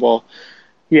shit out of the ball.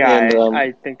 Yeah, and,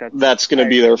 I think that's going to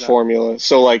be their formula.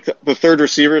 So, the third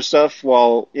receiver stuff,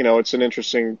 while, it's an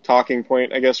interesting talking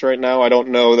point, I guess, right now, I don't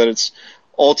know that it's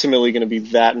ultimately going to be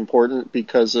that important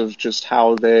because of just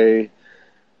how they,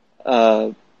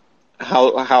 how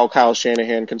Kyle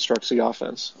Shanahan constructs the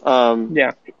offense.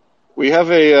 Yeah. We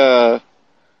have I'm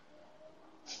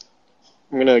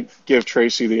going to give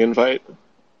Tracy the invite.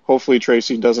 Hopefully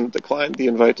Tracy doesn't decline the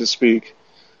invite to speak.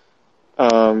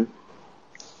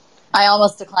 I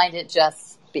almost declined it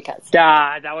just because.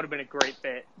 That would have been a great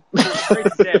fit. Tracy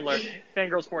Sandler,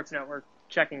 Fangirl Sports Network,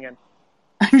 checking in.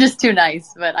 I'm just too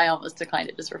nice, but I almost declined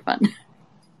it just for fun.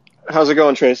 How's it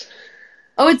going, Trace?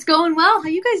 Oh, it's going well. How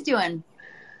you guys doing?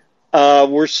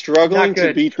 We're struggling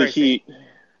to beat Tracy. the Heat.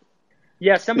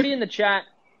 Yeah, somebody in the chat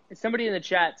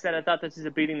said, I thought this is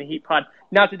a beating the Heat pod.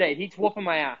 Not today. Heat's whooping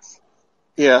my ass.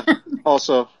 Yeah,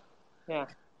 also. Yeah.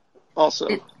 Also.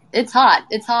 It's hot.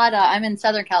 It's hot. I'm in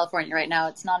Southern California right now.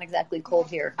 It's not exactly cold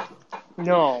here.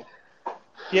 No. Do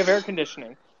you have air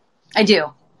conditioning? I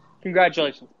do.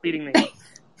 Congratulations. Beating the Heat.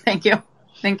 Thank you.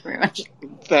 Thank you very much.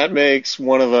 That makes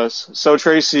one of us. So,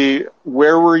 Tracy,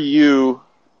 where were you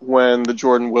when the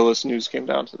Jordan Willis news came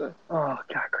down today? Oh,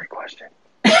 God, great question.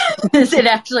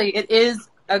 It is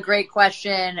a great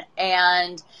question,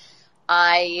 and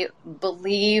I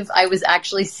believe I was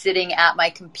actually sitting at my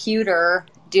computer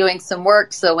doing some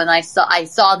work, so when I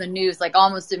saw the news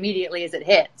almost immediately as it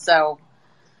hit. So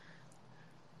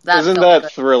isn't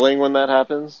that thrilling when that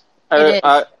happens?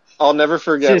 I'll never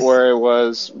forget Just- where I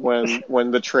was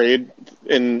when the trade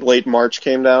in late March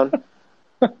came down.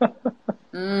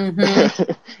 Mm-hmm.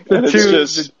 And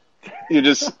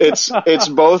it's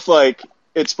both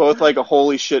like a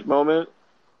holy shit moment,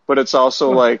 but it's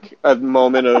also like a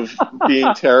moment of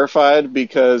being terrified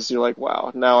because you're like,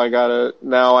 wow, now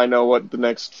I know what the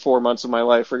next 4 months of my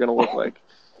life are going to look like.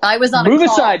 I was on Move a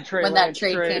call aside, Trey when that Lance,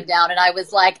 trade Trey. came down, and I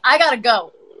was like, I gotta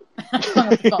go.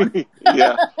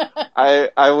 Yeah.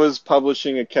 I was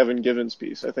publishing a Kevin Givens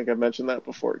piece. I think I mentioned that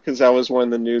before because that was when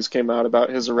the news came out about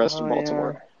his arrest in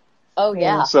Baltimore. Oh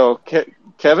yeah. So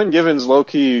Kevin Givens, low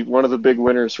key, one of the big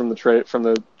winners from the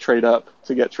trade up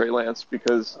to get Trey Lance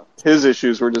because his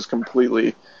issues were just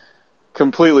completely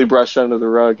brushed under the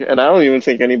rug, and I don't even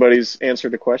think anybody's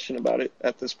answered a question about it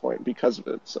at this point because of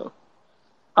it. So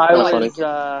I funny.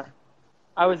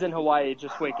 was in Hawaii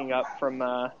just waking up from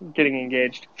getting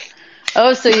engaged.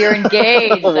 Oh, so you're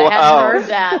engaged. Wow. I hadn't heard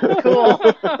that. Cool.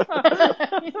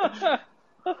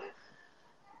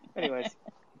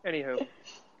 Anywho.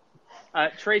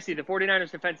 Tracy, the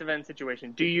 49ers defensive end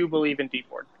situation. Do you believe in D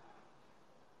Ford?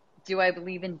 Do I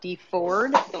believe in D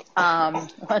Ford?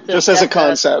 Just as a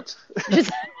concept.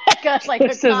 Just like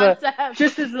a concept.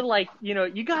 Just as a like,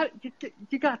 you got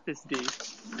this, D.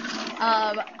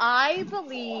 I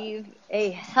believe a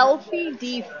healthy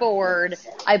D Ford.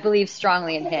 I believe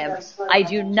strongly in him. I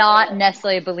do not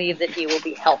necessarily believe that he will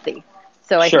be healthy.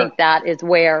 So I think that is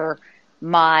where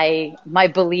my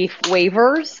belief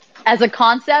wavers. As a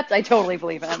concept, I totally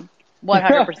believe in him,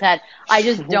 100%. I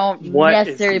just don't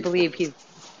necessarily believe he's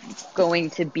going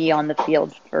to be on the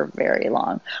field for very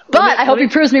long. But I hope he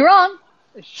proves me wrong.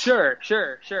 Sure.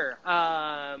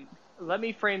 Let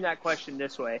me frame that question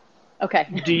this way. Okay.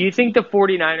 Do you think the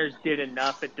 49ers did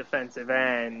enough at defensive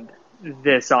end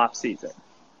this offseason?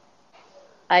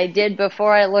 I did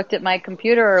before I looked at my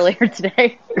computer earlier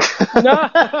today.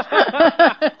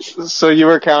 So you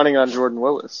were counting on Jordan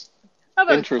Willis. I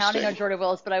was counting on Jordan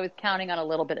Willis, but I was counting on a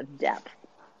little bit of depth.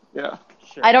 Yeah.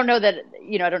 Sure. I don't know that,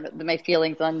 I don't know my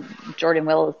feelings on Jordan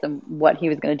Willis and what he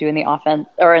was going to do in the offense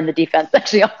or in the defense,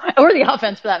 actually, or the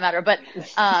offense for that matter. But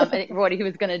I think what he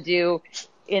was going to do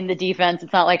in the defense,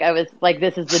 it's not like I was like,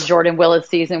 this is the Jordan Willis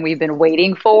season we've been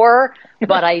waiting for.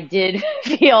 But I did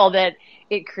feel that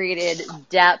it created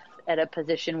depth at a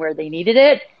position where they needed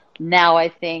it. Now I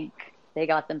think they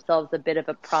got themselves a bit of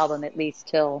a problem, at least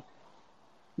till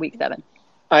week 7.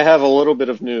 I have a little bit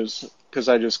of news because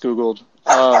I just Googled.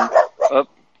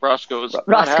 Roscoe's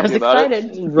not happy about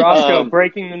excited. it. Roscoe,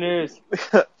 breaking the news.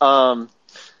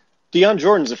 Deion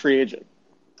Jordan's a free agent.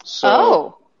 So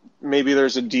Oh. maybe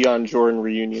there's a Deion Jordan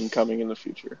reunion coming in the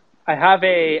future. I have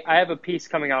a piece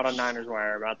coming out on Niners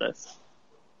Wire about this.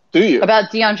 Do you?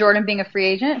 About Deion Jordan being a free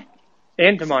agent?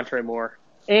 And DeMontre Moore.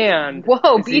 And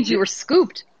Whoa, Beej, you were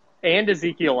scooped. And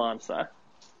Ezekiel Ansah.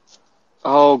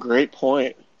 Oh, great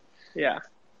point. Yeah.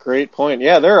 Great point.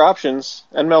 Yeah, there are options.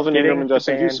 And Melvin Getting Ingram and the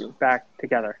Justin band Houston. back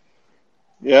together.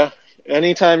 Yeah.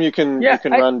 Anytime you can I-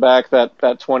 run back that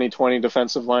 2020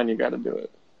 defensive line, you got to do it.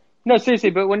 No,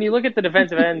 seriously, but when you look at the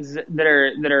defensive ends that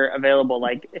are available,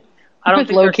 like I don't It was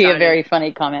think low-key they're a very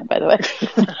funny comment, by the way.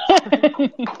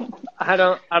 I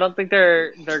don't think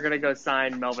they're gonna go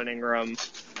sign Melvin Ingram.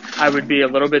 I would be a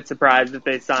little bit surprised if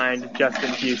they signed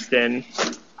Justin Houston.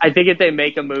 I think if they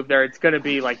make a move there, it's gonna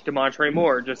be like DeMontre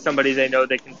Moore, just somebody they know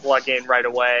they can plug in right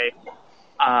away,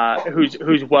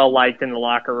 who's well liked in the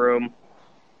locker room.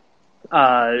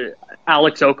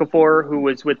 Alex Okafor, who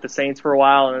was with the Saints for a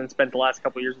while and then spent the last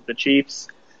couple of years with the Chiefs.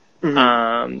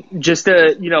 Mm-hmm. Just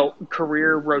a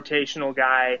career rotational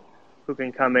guy who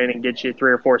can come in and get you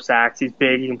 3 or 4 sacks. He's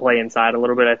big. He can play inside a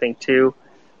little bit, I think, too.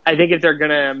 I think if they're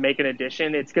going to make an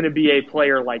addition, it's going to be a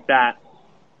player like that.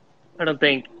 I don't know.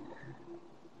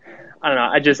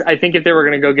 I think if they were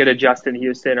going to go get a Justin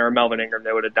Houston or a Melvin Ingram,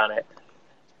 they would have done it.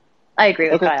 I agree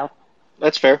with Kyle.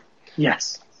 That's fair.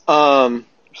 Yes.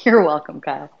 You're welcome,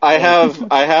 Kyle. I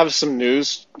have some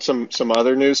news, some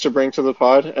other news to bring to the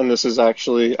pod, and this is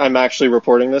I'm actually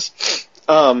reporting this.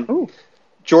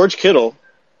 George Kittle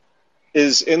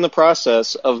is in the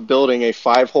process of building a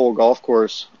 5-hole golf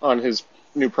course on his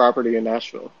new property in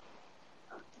Nashville.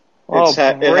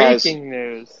 Breaking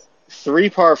news. 3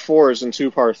 par 4s and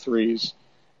 2 par 3s.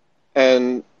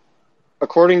 And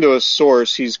according to a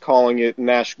source, he's calling it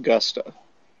Nash Gusta.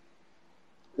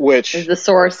 Which is the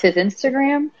source his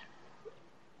Instagram?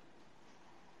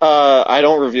 I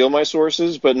don't reveal my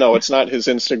sources, but no, it's not his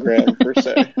Instagram per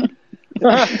se.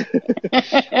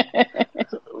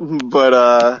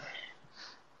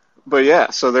 But yeah,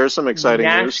 so there's some exciting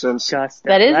news since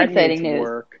that is exciting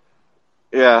news.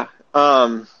 Yeah.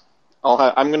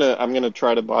 I'm gonna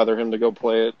try to bother him to go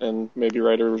play it and maybe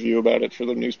write a review about it for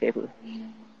the newspaper.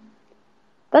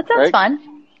 That sounds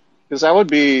fun. Because that would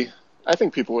be, I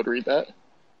think people would read that.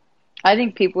 I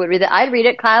think people would read it. I'd read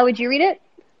it. Kyle, would you read it?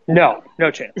 No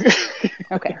chance.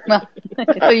 Okay, well,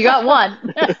 so you got one.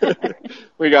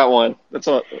 We got one. That's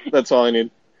all I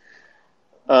need.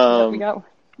 We got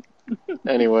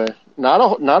Anyway,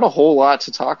 not a whole lot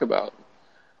to talk about.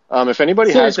 If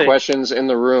anybody has questions in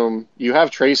the room, you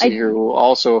have Tracy here who will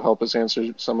also help us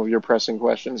answer some of your pressing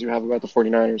questions you have about the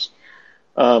 49ers.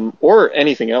 Or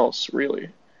anything else, really.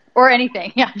 Or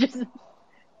anything, yeah. Just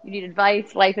you need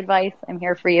advice, life advice. I'm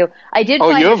here for you. I did.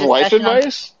 Oh, you have life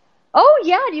advice? Oh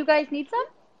yeah. Do you guys need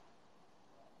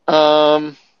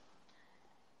some?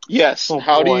 Yes. Oh,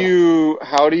 how do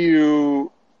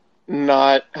you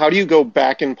go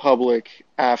back in public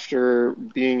after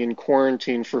being in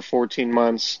quarantine for 14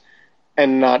 months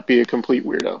and not be a complete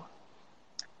weirdo?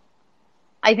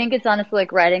 I think it's honestly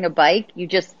like riding a bike. You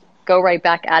just go right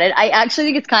back at it. I actually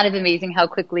think it's kind of amazing how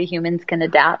quickly humans can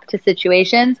adapt to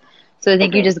situations. So I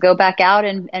think you just go back out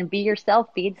and be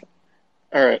yourself, Beads.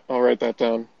 All right. I'll write that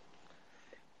down.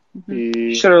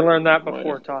 Should have learned that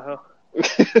before, Tahoe.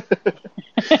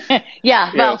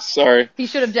 Yeah, sorry. He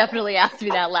should have definitely asked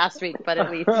me that last week, but at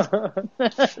least.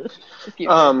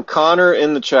 Connor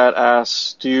in the chat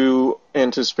asks, do you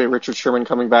anticipate Richard Sherman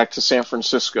coming back to San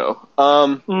Francisco?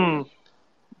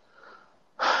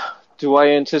 Do I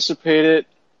anticipate it?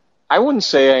 I wouldn't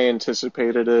say I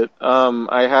anticipated it.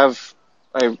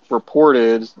 I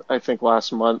reported, I think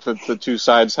last month, that the two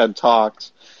sides had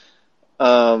talked.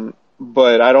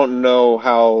 But I don't know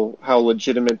how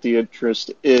legitimate the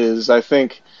interest is. I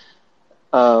think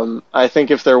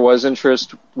if there was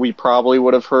interest, we probably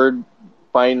would have heard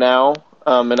by now.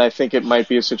 And I think it might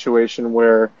be a situation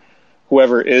where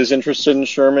whoever is interested in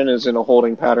Sherman is in a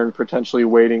holding pattern, potentially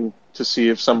waiting to see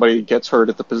if somebody gets hurt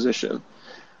at the position.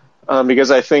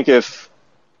 Because I think if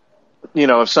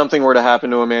something were to happen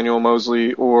to Emmanuel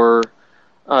Moseley or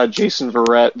Jason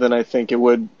Verrett, then I think it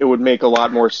would make a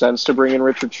lot more sense to bring in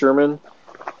Richard Sherman.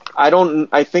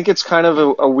 I think it's kind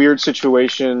of a weird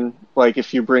situation, like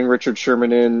if you bring Richard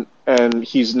Sherman in and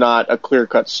he's not a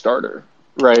clear-cut starter,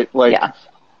 right?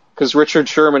 Because Richard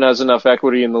Sherman has enough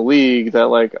equity in the league that,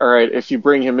 all right, if you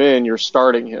bring him in, you're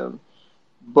starting him.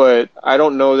 But I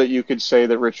don't know that you could say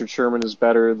that Richard Sherman is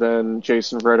better than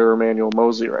Jason Verrett or Emmanuel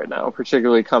Moseley right now,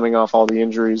 particularly coming off all the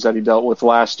injuries that he dealt with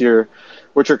last year,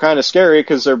 which are kind of scary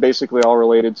because they're basically all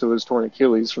related to his torn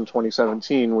Achilles from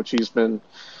 2017, which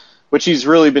he's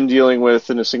really been dealing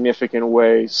with in a significant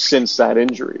way since that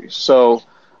injury. So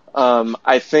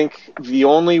I think the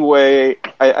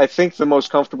most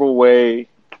comfortable way,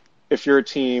 if you're a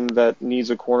team that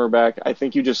needs a cornerback, I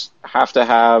think you just have to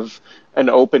have an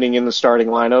opening in the starting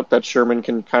lineup that Sherman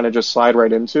can kind of just slide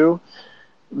right into,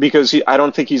 because I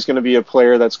don't think he's going to be a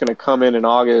player that's going to come in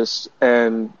August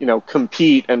and,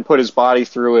 compete and put his body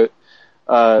through it,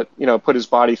 put his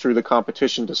body through the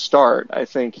competition to start. I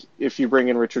think if you bring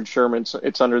in Richard Sherman,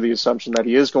 it's under the assumption that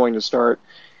he is going to start.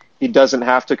 He doesn't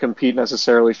have to compete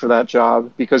necessarily for that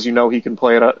job because he can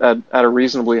play at a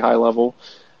reasonably high level.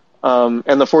 And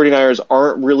the 49ers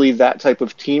aren't really that type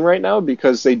of team right now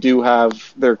because they do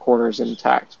have their corners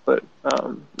intact. But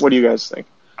what do you guys think?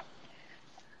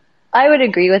 I would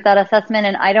agree with that assessment,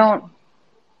 and I don't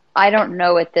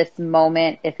know at this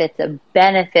moment if it's a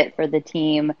benefit for the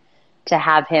team to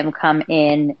have him come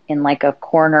in like a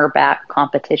cornerback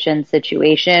competition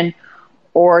situation,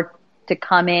 or to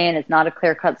come in as not a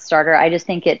clear-cut starter. I just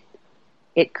think it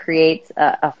creates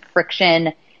a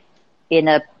friction in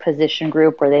a position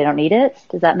group where they don't need it.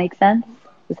 Does that make sense?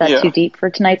 Is that too deep for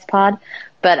tonight's pod?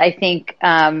 But I think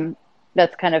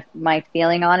that's kind of my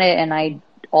feeling on it, and I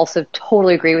also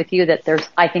totally agree with you that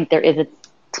I think there is a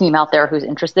team out there who's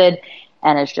interested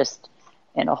and is just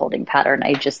in a holding pattern.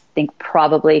 I just think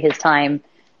probably his time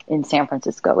in San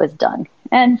Francisco is done.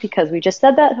 And because we just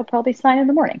said that, he'll probably sign in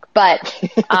the morning. But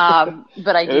I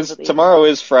do believe tomorrow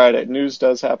is Friday. News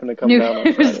does happen to come down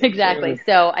on Friday. Exactly.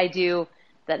 So I do.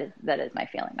 That is my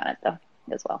feeling on it, though,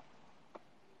 as well.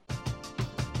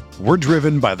 We're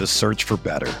driven by the search for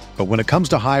better. But when it comes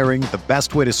to hiring, the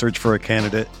best way to search for a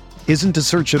candidate isn't to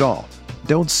search at all.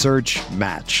 Don't search,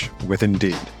 match with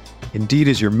Indeed. Indeed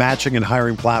is your matching and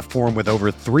hiring platform with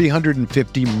over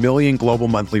 350 million global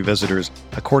monthly visitors,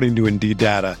 according to Indeed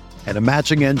data, and a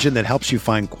matching engine that helps you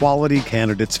find quality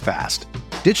candidates fast.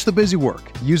 Ditch the busy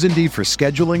work. Use Indeed for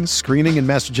scheduling, screening, and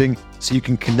messaging so you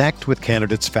can connect with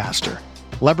candidates faster.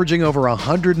 Leveraging over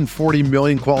 140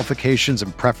 million qualifications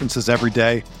and preferences every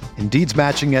day, Indeed's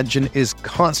matching engine is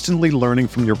constantly learning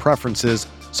from your preferences,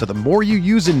 So the more you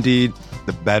use Indeed,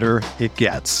 the better it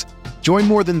gets. Join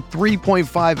more than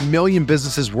 3.5 million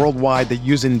businesses worldwide that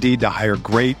use Indeed to hire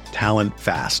great talent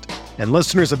fast. And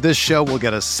listeners of this show will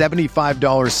get a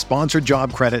 $75 sponsored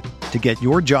job credit to get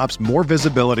your jobs more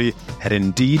visibility at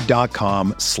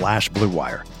Indeed.com/Blue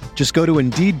Wire. Just go to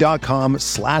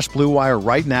Indeed.com/Blue Wire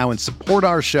right now and support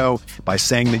our show by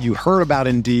saying that you heard about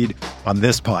Indeed on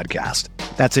this podcast.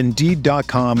 That's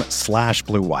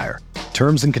Indeed.com/Blue Wire.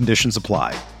 Terms and conditions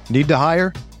apply. Need to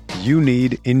hire? You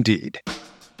need Indeed.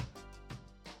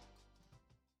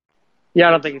 Yeah,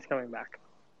 I don't think he's coming back.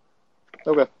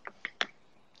 Okay.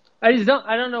 I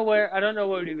don't know what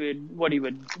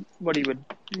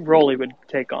role he would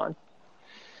take on.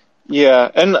 Yeah,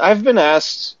 and I've been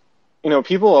asked,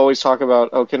 people always talk about,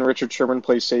 oh, can Richard Sherman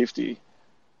play safety?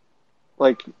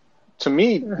 Like, to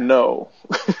me, no.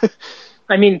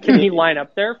 I mean, can he line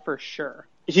up there? For sure.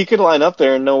 He could line up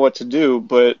there and know what to do,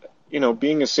 but,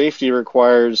 being a safety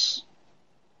requires,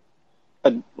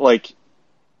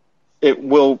 it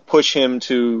will push him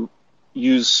to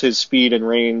use his speed and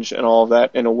range and all of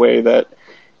that in a way that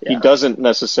he doesn't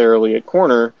necessarily at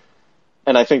corner.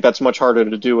 And I think that's much harder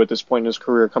to do at this point in his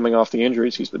career coming off the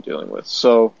injuries he's been dealing with.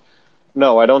 So,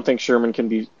 no, I don't think Sherman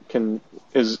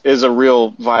is a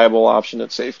real viable option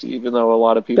at safety, even though a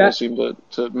lot of people seem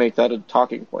to make that a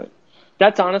talking point.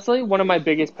 That's honestly one of my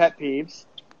biggest pet peeves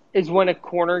is when a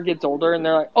corner gets older and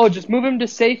they're like, oh, just move him to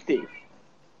safety.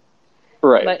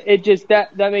 Right. Like, it just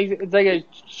that makes it's like a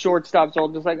shortstop's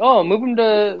old, just like, oh, move him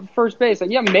to first base.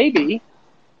 Like, yeah, maybe.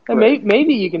 Right.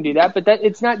 Maybe you can do that, but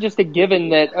it's not just a given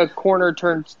that a corner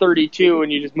turns 32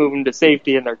 and you just move them to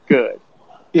safety and they're good.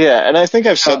 Yeah, and I think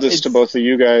I've said this to both of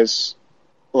you guys,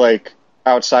 like,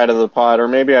 outside of the pod, or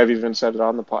maybe I've even said it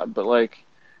on the pod, but, like,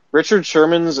 Richard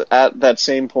Sherman's at that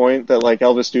same point that, like,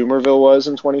 Elvis Dumervil was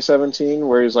in 2017,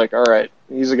 where he's like, all right,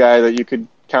 he's a guy that you could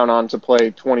count on to play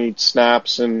 20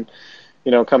 snaps and,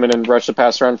 come in and rush the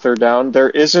passer on third down. There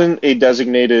isn't a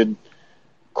designated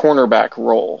cornerback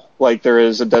role like there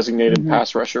is a designated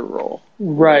pass rusher role.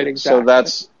 Right, exactly.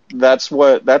 So that's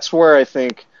where I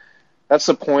think that's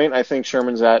the point I think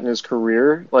Sherman's at in his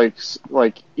career. Like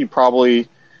you probably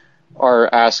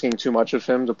are asking too much of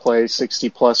him to play 60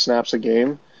 plus snaps a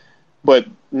game, but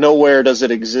nowhere does it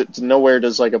exist. Nowhere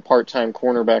does like a part-time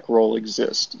cornerback role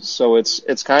exist. So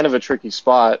it's kind of a tricky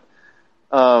spot.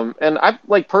 And I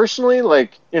personally, I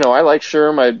like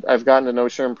Sherm. I've gotten to know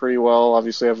Sherm pretty well.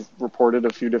 Obviously, I've reported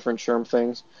a few different Sherm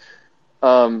things.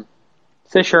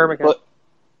 Say Sherm again.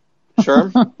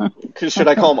 Sherm? Should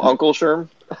I call him Uncle Sherm?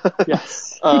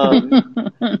 Yes.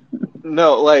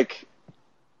 No,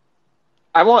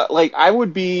 I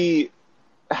would be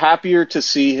happier to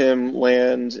see him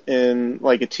land in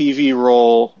like a TV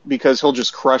role because he'll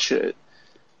just crush it.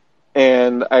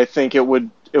 And I think it would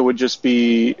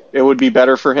be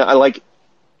better for him.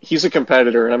 He's a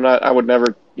competitor, and I would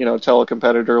never, tell a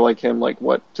competitor like him, like,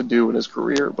 what to do in his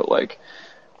career, but, like,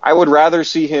 I would rather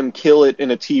see him kill it in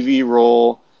a TV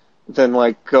role than,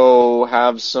 like, go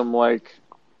have some, like,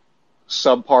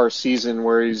 subpar season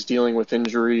where he's dealing with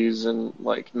injuries and,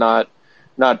 like, not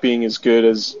being as good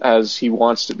as he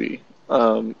wants to be.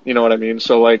 You know what I mean?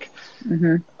 So, like,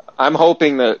 I'm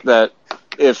hoping that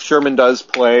if Sherman does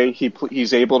play,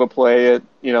 he's able to play at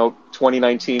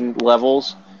 2019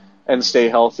 levels and stay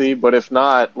healthy. But if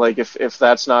not, like if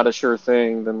that's not a sure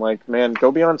thing, then like man,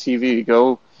 go be on TV,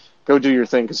 go do your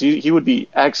thing because he would be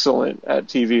excellent at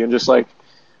TV and just like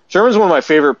Sherman's one of my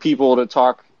favorite people to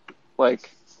talk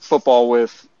like football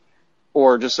with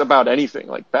or just about anything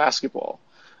like basketball.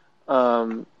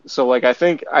 So like I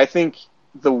think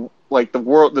the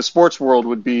sports world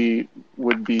would be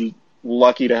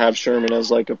lucky to have Sherman as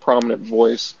like a prominent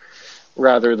voice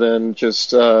rather than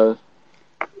just a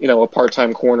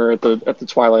part-time corner at the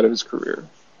twilight of his career.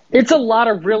 It's a lot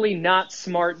of really not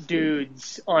smart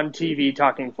dudes on TV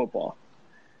talking football.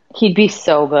 He'd be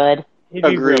so good.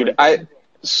 Agreed. Really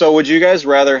so would you guys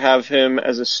rather have him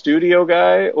as a studio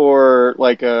guy or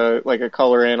like a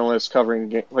color analyst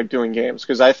covering doing games?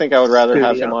 Because I think I would rather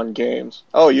have him on games.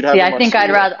 Oh, you'd have him on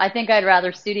studio. I think I'd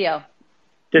rather studio.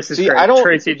 This is great.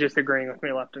 Tracy just agreeing with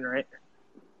me left and right.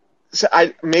 So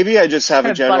maybe I just have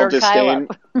a general disdain.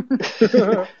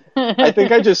 I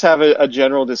think I just have a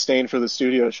general disdain for the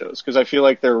studio shows because I feel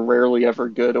like they're rarely ever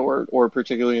good or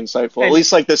particularly insightful. At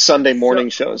least like the Sunday morning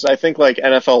shows. I think like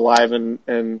NFL Live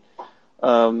and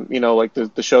like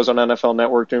the shows on NFL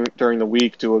Network during the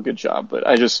week do a good job. But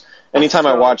anytime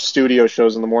I watch studio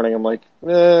shows in the morning, I'm like,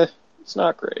 it's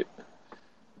not great.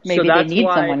 Maybe they need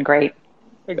someone great.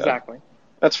 Exactly. Yeah.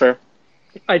 That's fair.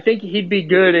 I think he'd be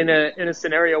good in a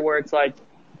scenario where it's like,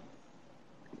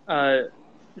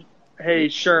 hey,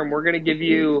 Sherm, we're going to give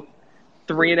you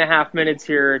 3.5 minutes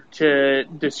here to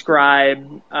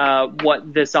describe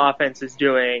what this offense is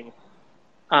doing,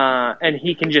 and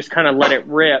he can just kind of let it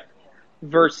rip,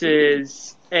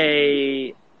 versus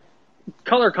a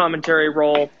color commentary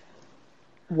role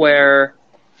where,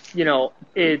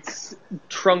 it's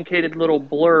truncated little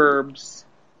blurbs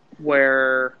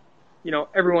where,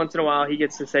 every once in a while he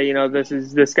gets to say,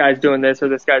 this guy's doing this or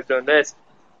this guy's doing this.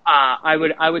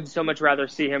 I would so much rather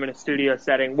see him in a studio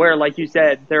setting where, like you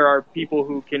said, there are people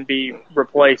who can be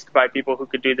replaced by people who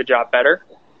could do the job better.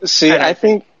 See, I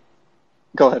think.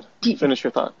 Go ahead. Finish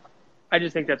your thought. I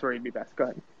just think that's where he'd be best. Go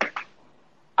ahead.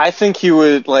 I think he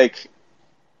would,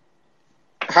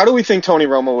 how do we think Tony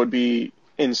Romo would be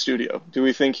in studio? Do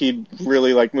we think he'd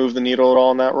really, move the needle at all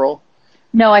in that role?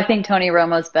 No, I think Tony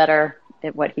Romo's better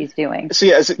at what he's doing.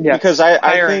 See, because I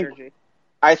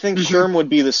think Mm-hmm. Sherm would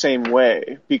be the same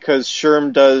way, because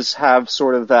Sherm does have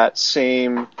sort of that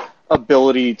same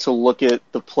ability to look at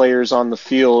the players on the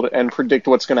field and predict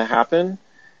what's going to happen.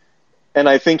 And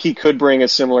I think he could bring a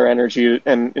similar energy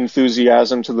and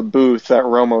enthusiasm to the booth that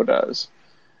Romo does.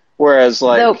 Whereas,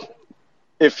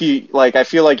 if he, I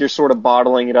feel like you're sort of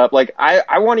bottling it up.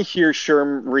 I want to hear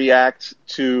Sherm react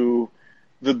to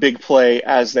the big play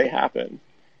as they happen,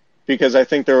 because I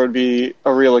think there would be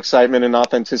a real excitement and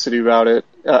authenticity about it,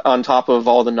 on top of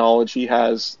all the knowledge he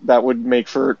has that would make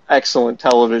for excellent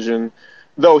television.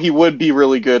 Though he would be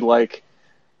really good,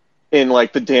 in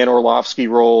the Dan Orlovsky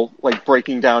role,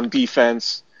 breaking down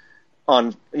defense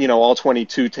on, all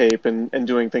 22 tape and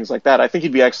doing things like that. I think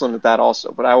he'd be excellent at that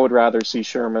also, but I would rather see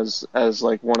Sherm as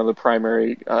one of the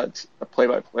primary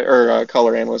play-by-play or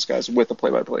color analyst guys with the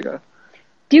play-by-play guy.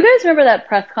 Do you guys remember that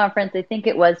press conference, I think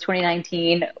it was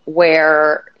 2019,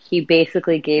 where he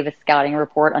basically gave a scouting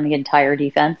report on the entire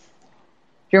defense?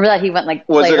 Do you remember that? He went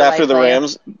Was it after the player.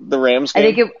 Rams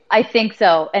game? I think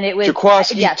so. And it was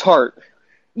Jaquaski Tart.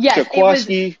 Yes,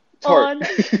 Jaquaski Tart.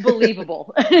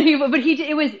 Unbelievable. But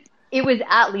it was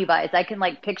at Levi's. I can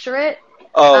picture it.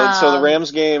 Oh, so the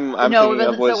Rams game I'm thinking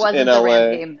of was in the LA.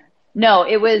 Rams game. No,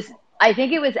 it was. I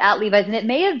think it was at Levi's, and it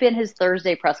may have been his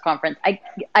Thursday press conference.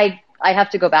 I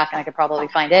have to go back, and I could probably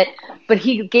find it. But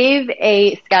he gave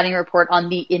a scouting report on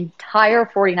the entire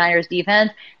 49ers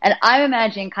defense, and I'm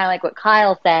imagining kind of like what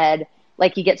Kyle said.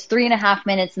 He gets 3.5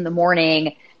 minutes in the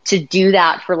morning to do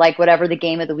that for whatever the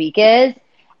game of the week is.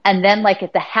 And then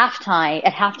at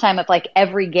halftime of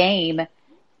every game,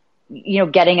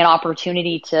 getting an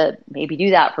opportunity to maybe do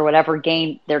that for whatever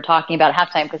game they're talking about at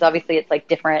halftime. Because obviously it's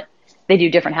different. They do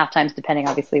different halftimes depending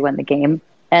obviously when the game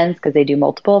ends, because they do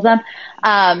multiple of them.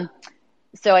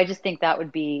 So I just think that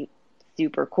would be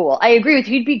super cool. I agree with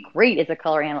you. He'd be great as a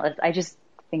color analyst. I just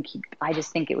think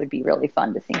it would be really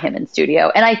fun to see him in studio.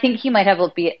 And I think he might have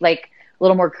a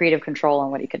little more creative control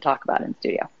on what he could talk about in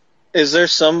studio. Is there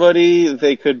somebody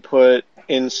they could put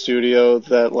in studio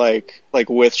that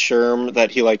with Sherm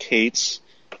that he hates,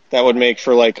 that would make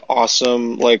for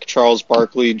awesome Charles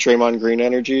Barkley, Draymond Green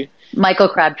energy? Michael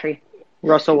Crabtree.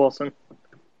 Russell Wilson.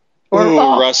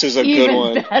 Russ is a good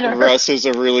one. Better. Russ is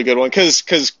a really good one,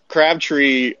 because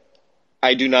Crabtree,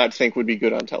 I do not think would be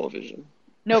good on television.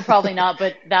 No, probably not.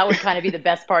 But that would kind of be the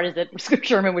best part, is that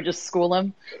Sherman would just school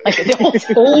him.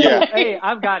 Yeah. Hey,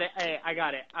 I've got it. Hey, I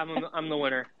got it. I'm the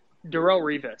winner. Darrelle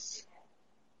Revis.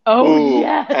 Oh,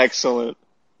 yes. Excellent.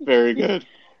 Very good.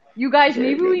 You guys,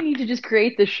 maybe we need to just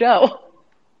create the show.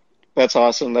 That's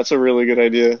awesome. That's a really good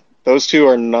idea. Those two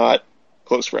are not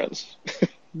close friends.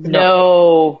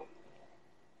 No.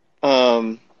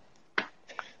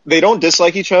 They don't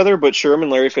dislike each other, but Sherm and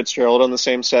Larry Fitzgerald on the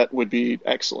same set would be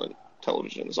excellent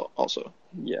television also.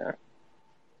 Yeah.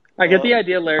 I get the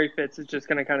idea Larry Fitz is just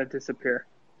going to kind of disappear.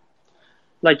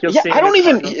 You'll see. I don't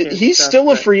even. He's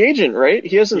still a free agent, right?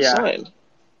 He hasn't signed.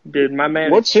 Dude, my man.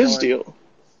 What's his deal?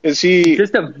 Is he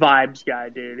just a vibes guy,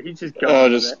 dude? He's just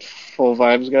going. Just full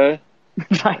vibes guy.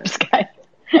 Vibes guy.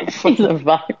 He's a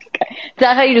vibes guy. Is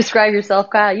that how you describe yourself,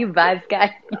 Kyle? You vibes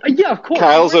guy? Yeah, of course.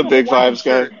 Kyle's a big vibes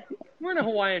guy. I'm wearing a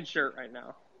Hawaiian shirt right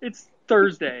now. It's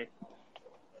Thursday,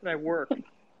 and I work.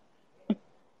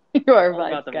 You are a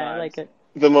vibes guy. I like it.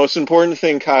 The most important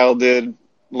thing Kyle did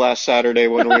last Saturday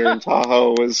when we were in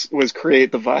Tahoe was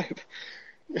create the vibe.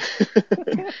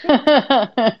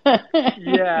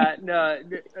 Yeah, no.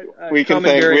 We can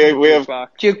thank. We have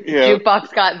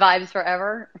Jukebox got vibes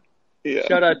forever. Yeah.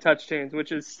 Shout out Touch Tunes,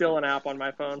 which is still an app on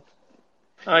my phone.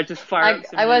 I just fire up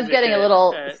some I was music getting a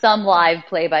little some live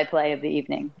play-by-play of the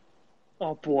evening.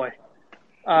 Oh boy,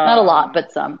 not a lot,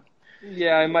 but some.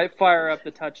 Yeah, I might fire up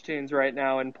the Touch Tunes right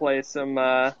now and play some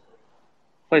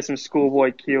Play some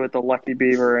schoolboy Q at the Lucky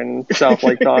Beaver in South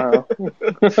Lake Tahoe.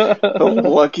 The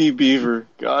Lucky Beaver,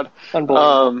 God.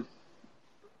 Unbelievable.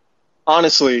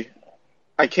 Honestly,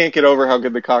 I can't get over how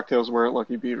good the cocktails were at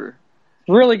Lucky Beaver.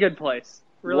 Really good place.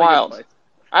 Really Wild. good place.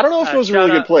 I don't know if it was a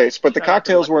really good place, but the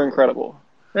cocktails were incredible.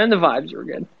 And the vibes were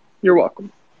good. You're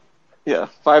welcome. Yeah,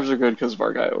 vibes are good because of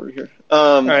our guy over here.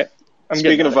 All right.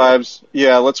 Speaking of vibes,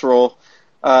 yeah, let's roll.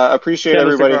 Appreciate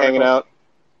everybody hanging out.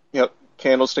 Yep.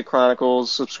 Candlestick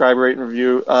Chronicles, subscribe, rate, and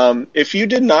review. If you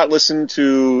did not listen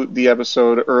to the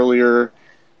episode earlier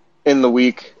in the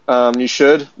week, you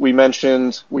should. We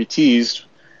teased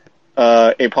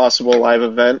a possible live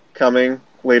event coming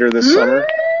later this summer.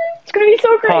 It's going to be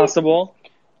so great. Possible.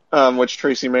 Which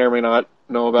Tracy may or may not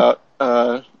know about.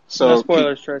 So no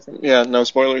spoilers, Tracy. Yeah, no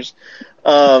spoilers.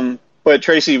 But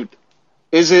Tracy,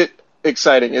 is it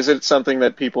exciting? Is it something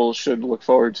that people should look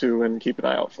forward to and keep an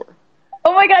eye out for?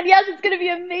 Oh my God, yes, it's going to be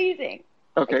amazing.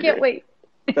 Okay, I can't wait.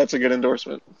 That's a good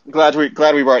endorsement. Glad we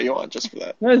brought you on just for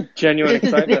that. That was genuine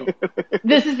excitement.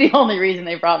 This is the only reason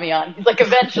they brought me on. He's like,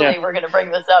 eventually we're going to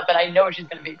bring this up, and I know she's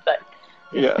going to be excited.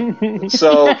 Yeah.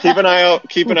 So keep an eye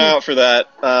out for that.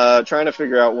 Trying to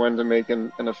figure out when to make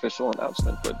an official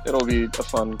announcement, but it'll be a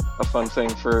fun thing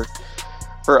for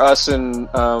us and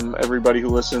everybody who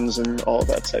listens and all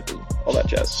that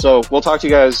jazz. So we'll talk to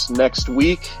you guys next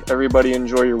week. Everybody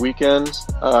enjoy your weekend.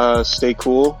 Stay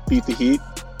cool. Beat the heat.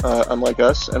 Unlike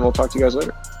us, and we'll talk to you guys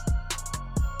later.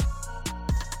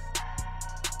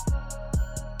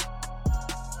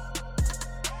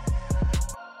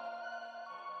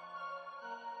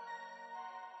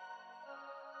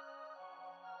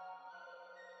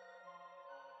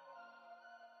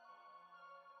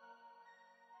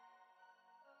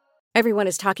 Everyone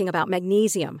is talking about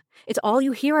magnesium. It's all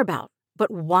you hear about. But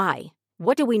why?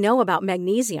 What do we know about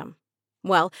magnesium?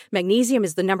 Well, magnesium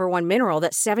is the number one mineral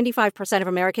that 75% of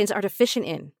Americans are deficient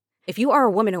in. If you are a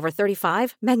woman over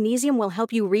 35, magnesium will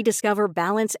help you rediscover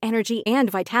balance, energy, and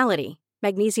vitality.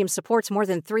 Magnesium supports more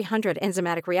than 300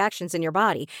 enzymatic reactions in your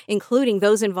body, including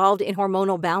those involved in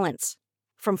hormonal balance.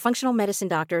 From functional medicine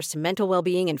doctors to mental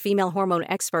well-being and female hormone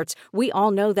experts, we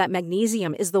all know that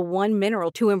magnesium is the one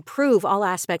mineral to improve all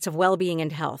aspects of well-being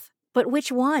and health. But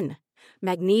which one?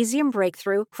 Magnesium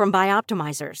Breakthrough from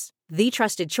Bioptimizers, the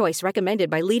trusted choice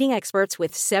recommended by leading experts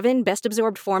with 7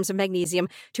 best-absorbed forms of magnesium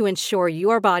to ensure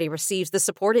your body receives the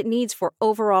support it needs for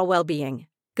overall well-being.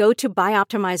 Go to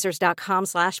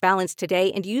bioptimizers.com/balance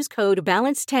today and use code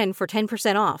BALANCE10 for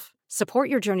 10% off. Support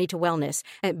your journey to wellness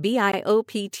at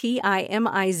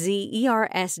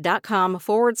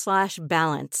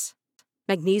bioptimizers.com/balance.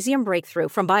 Magnesium Breakthrough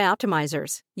from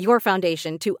Bioptimizers, your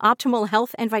foundation to optimal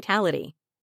health and vitality.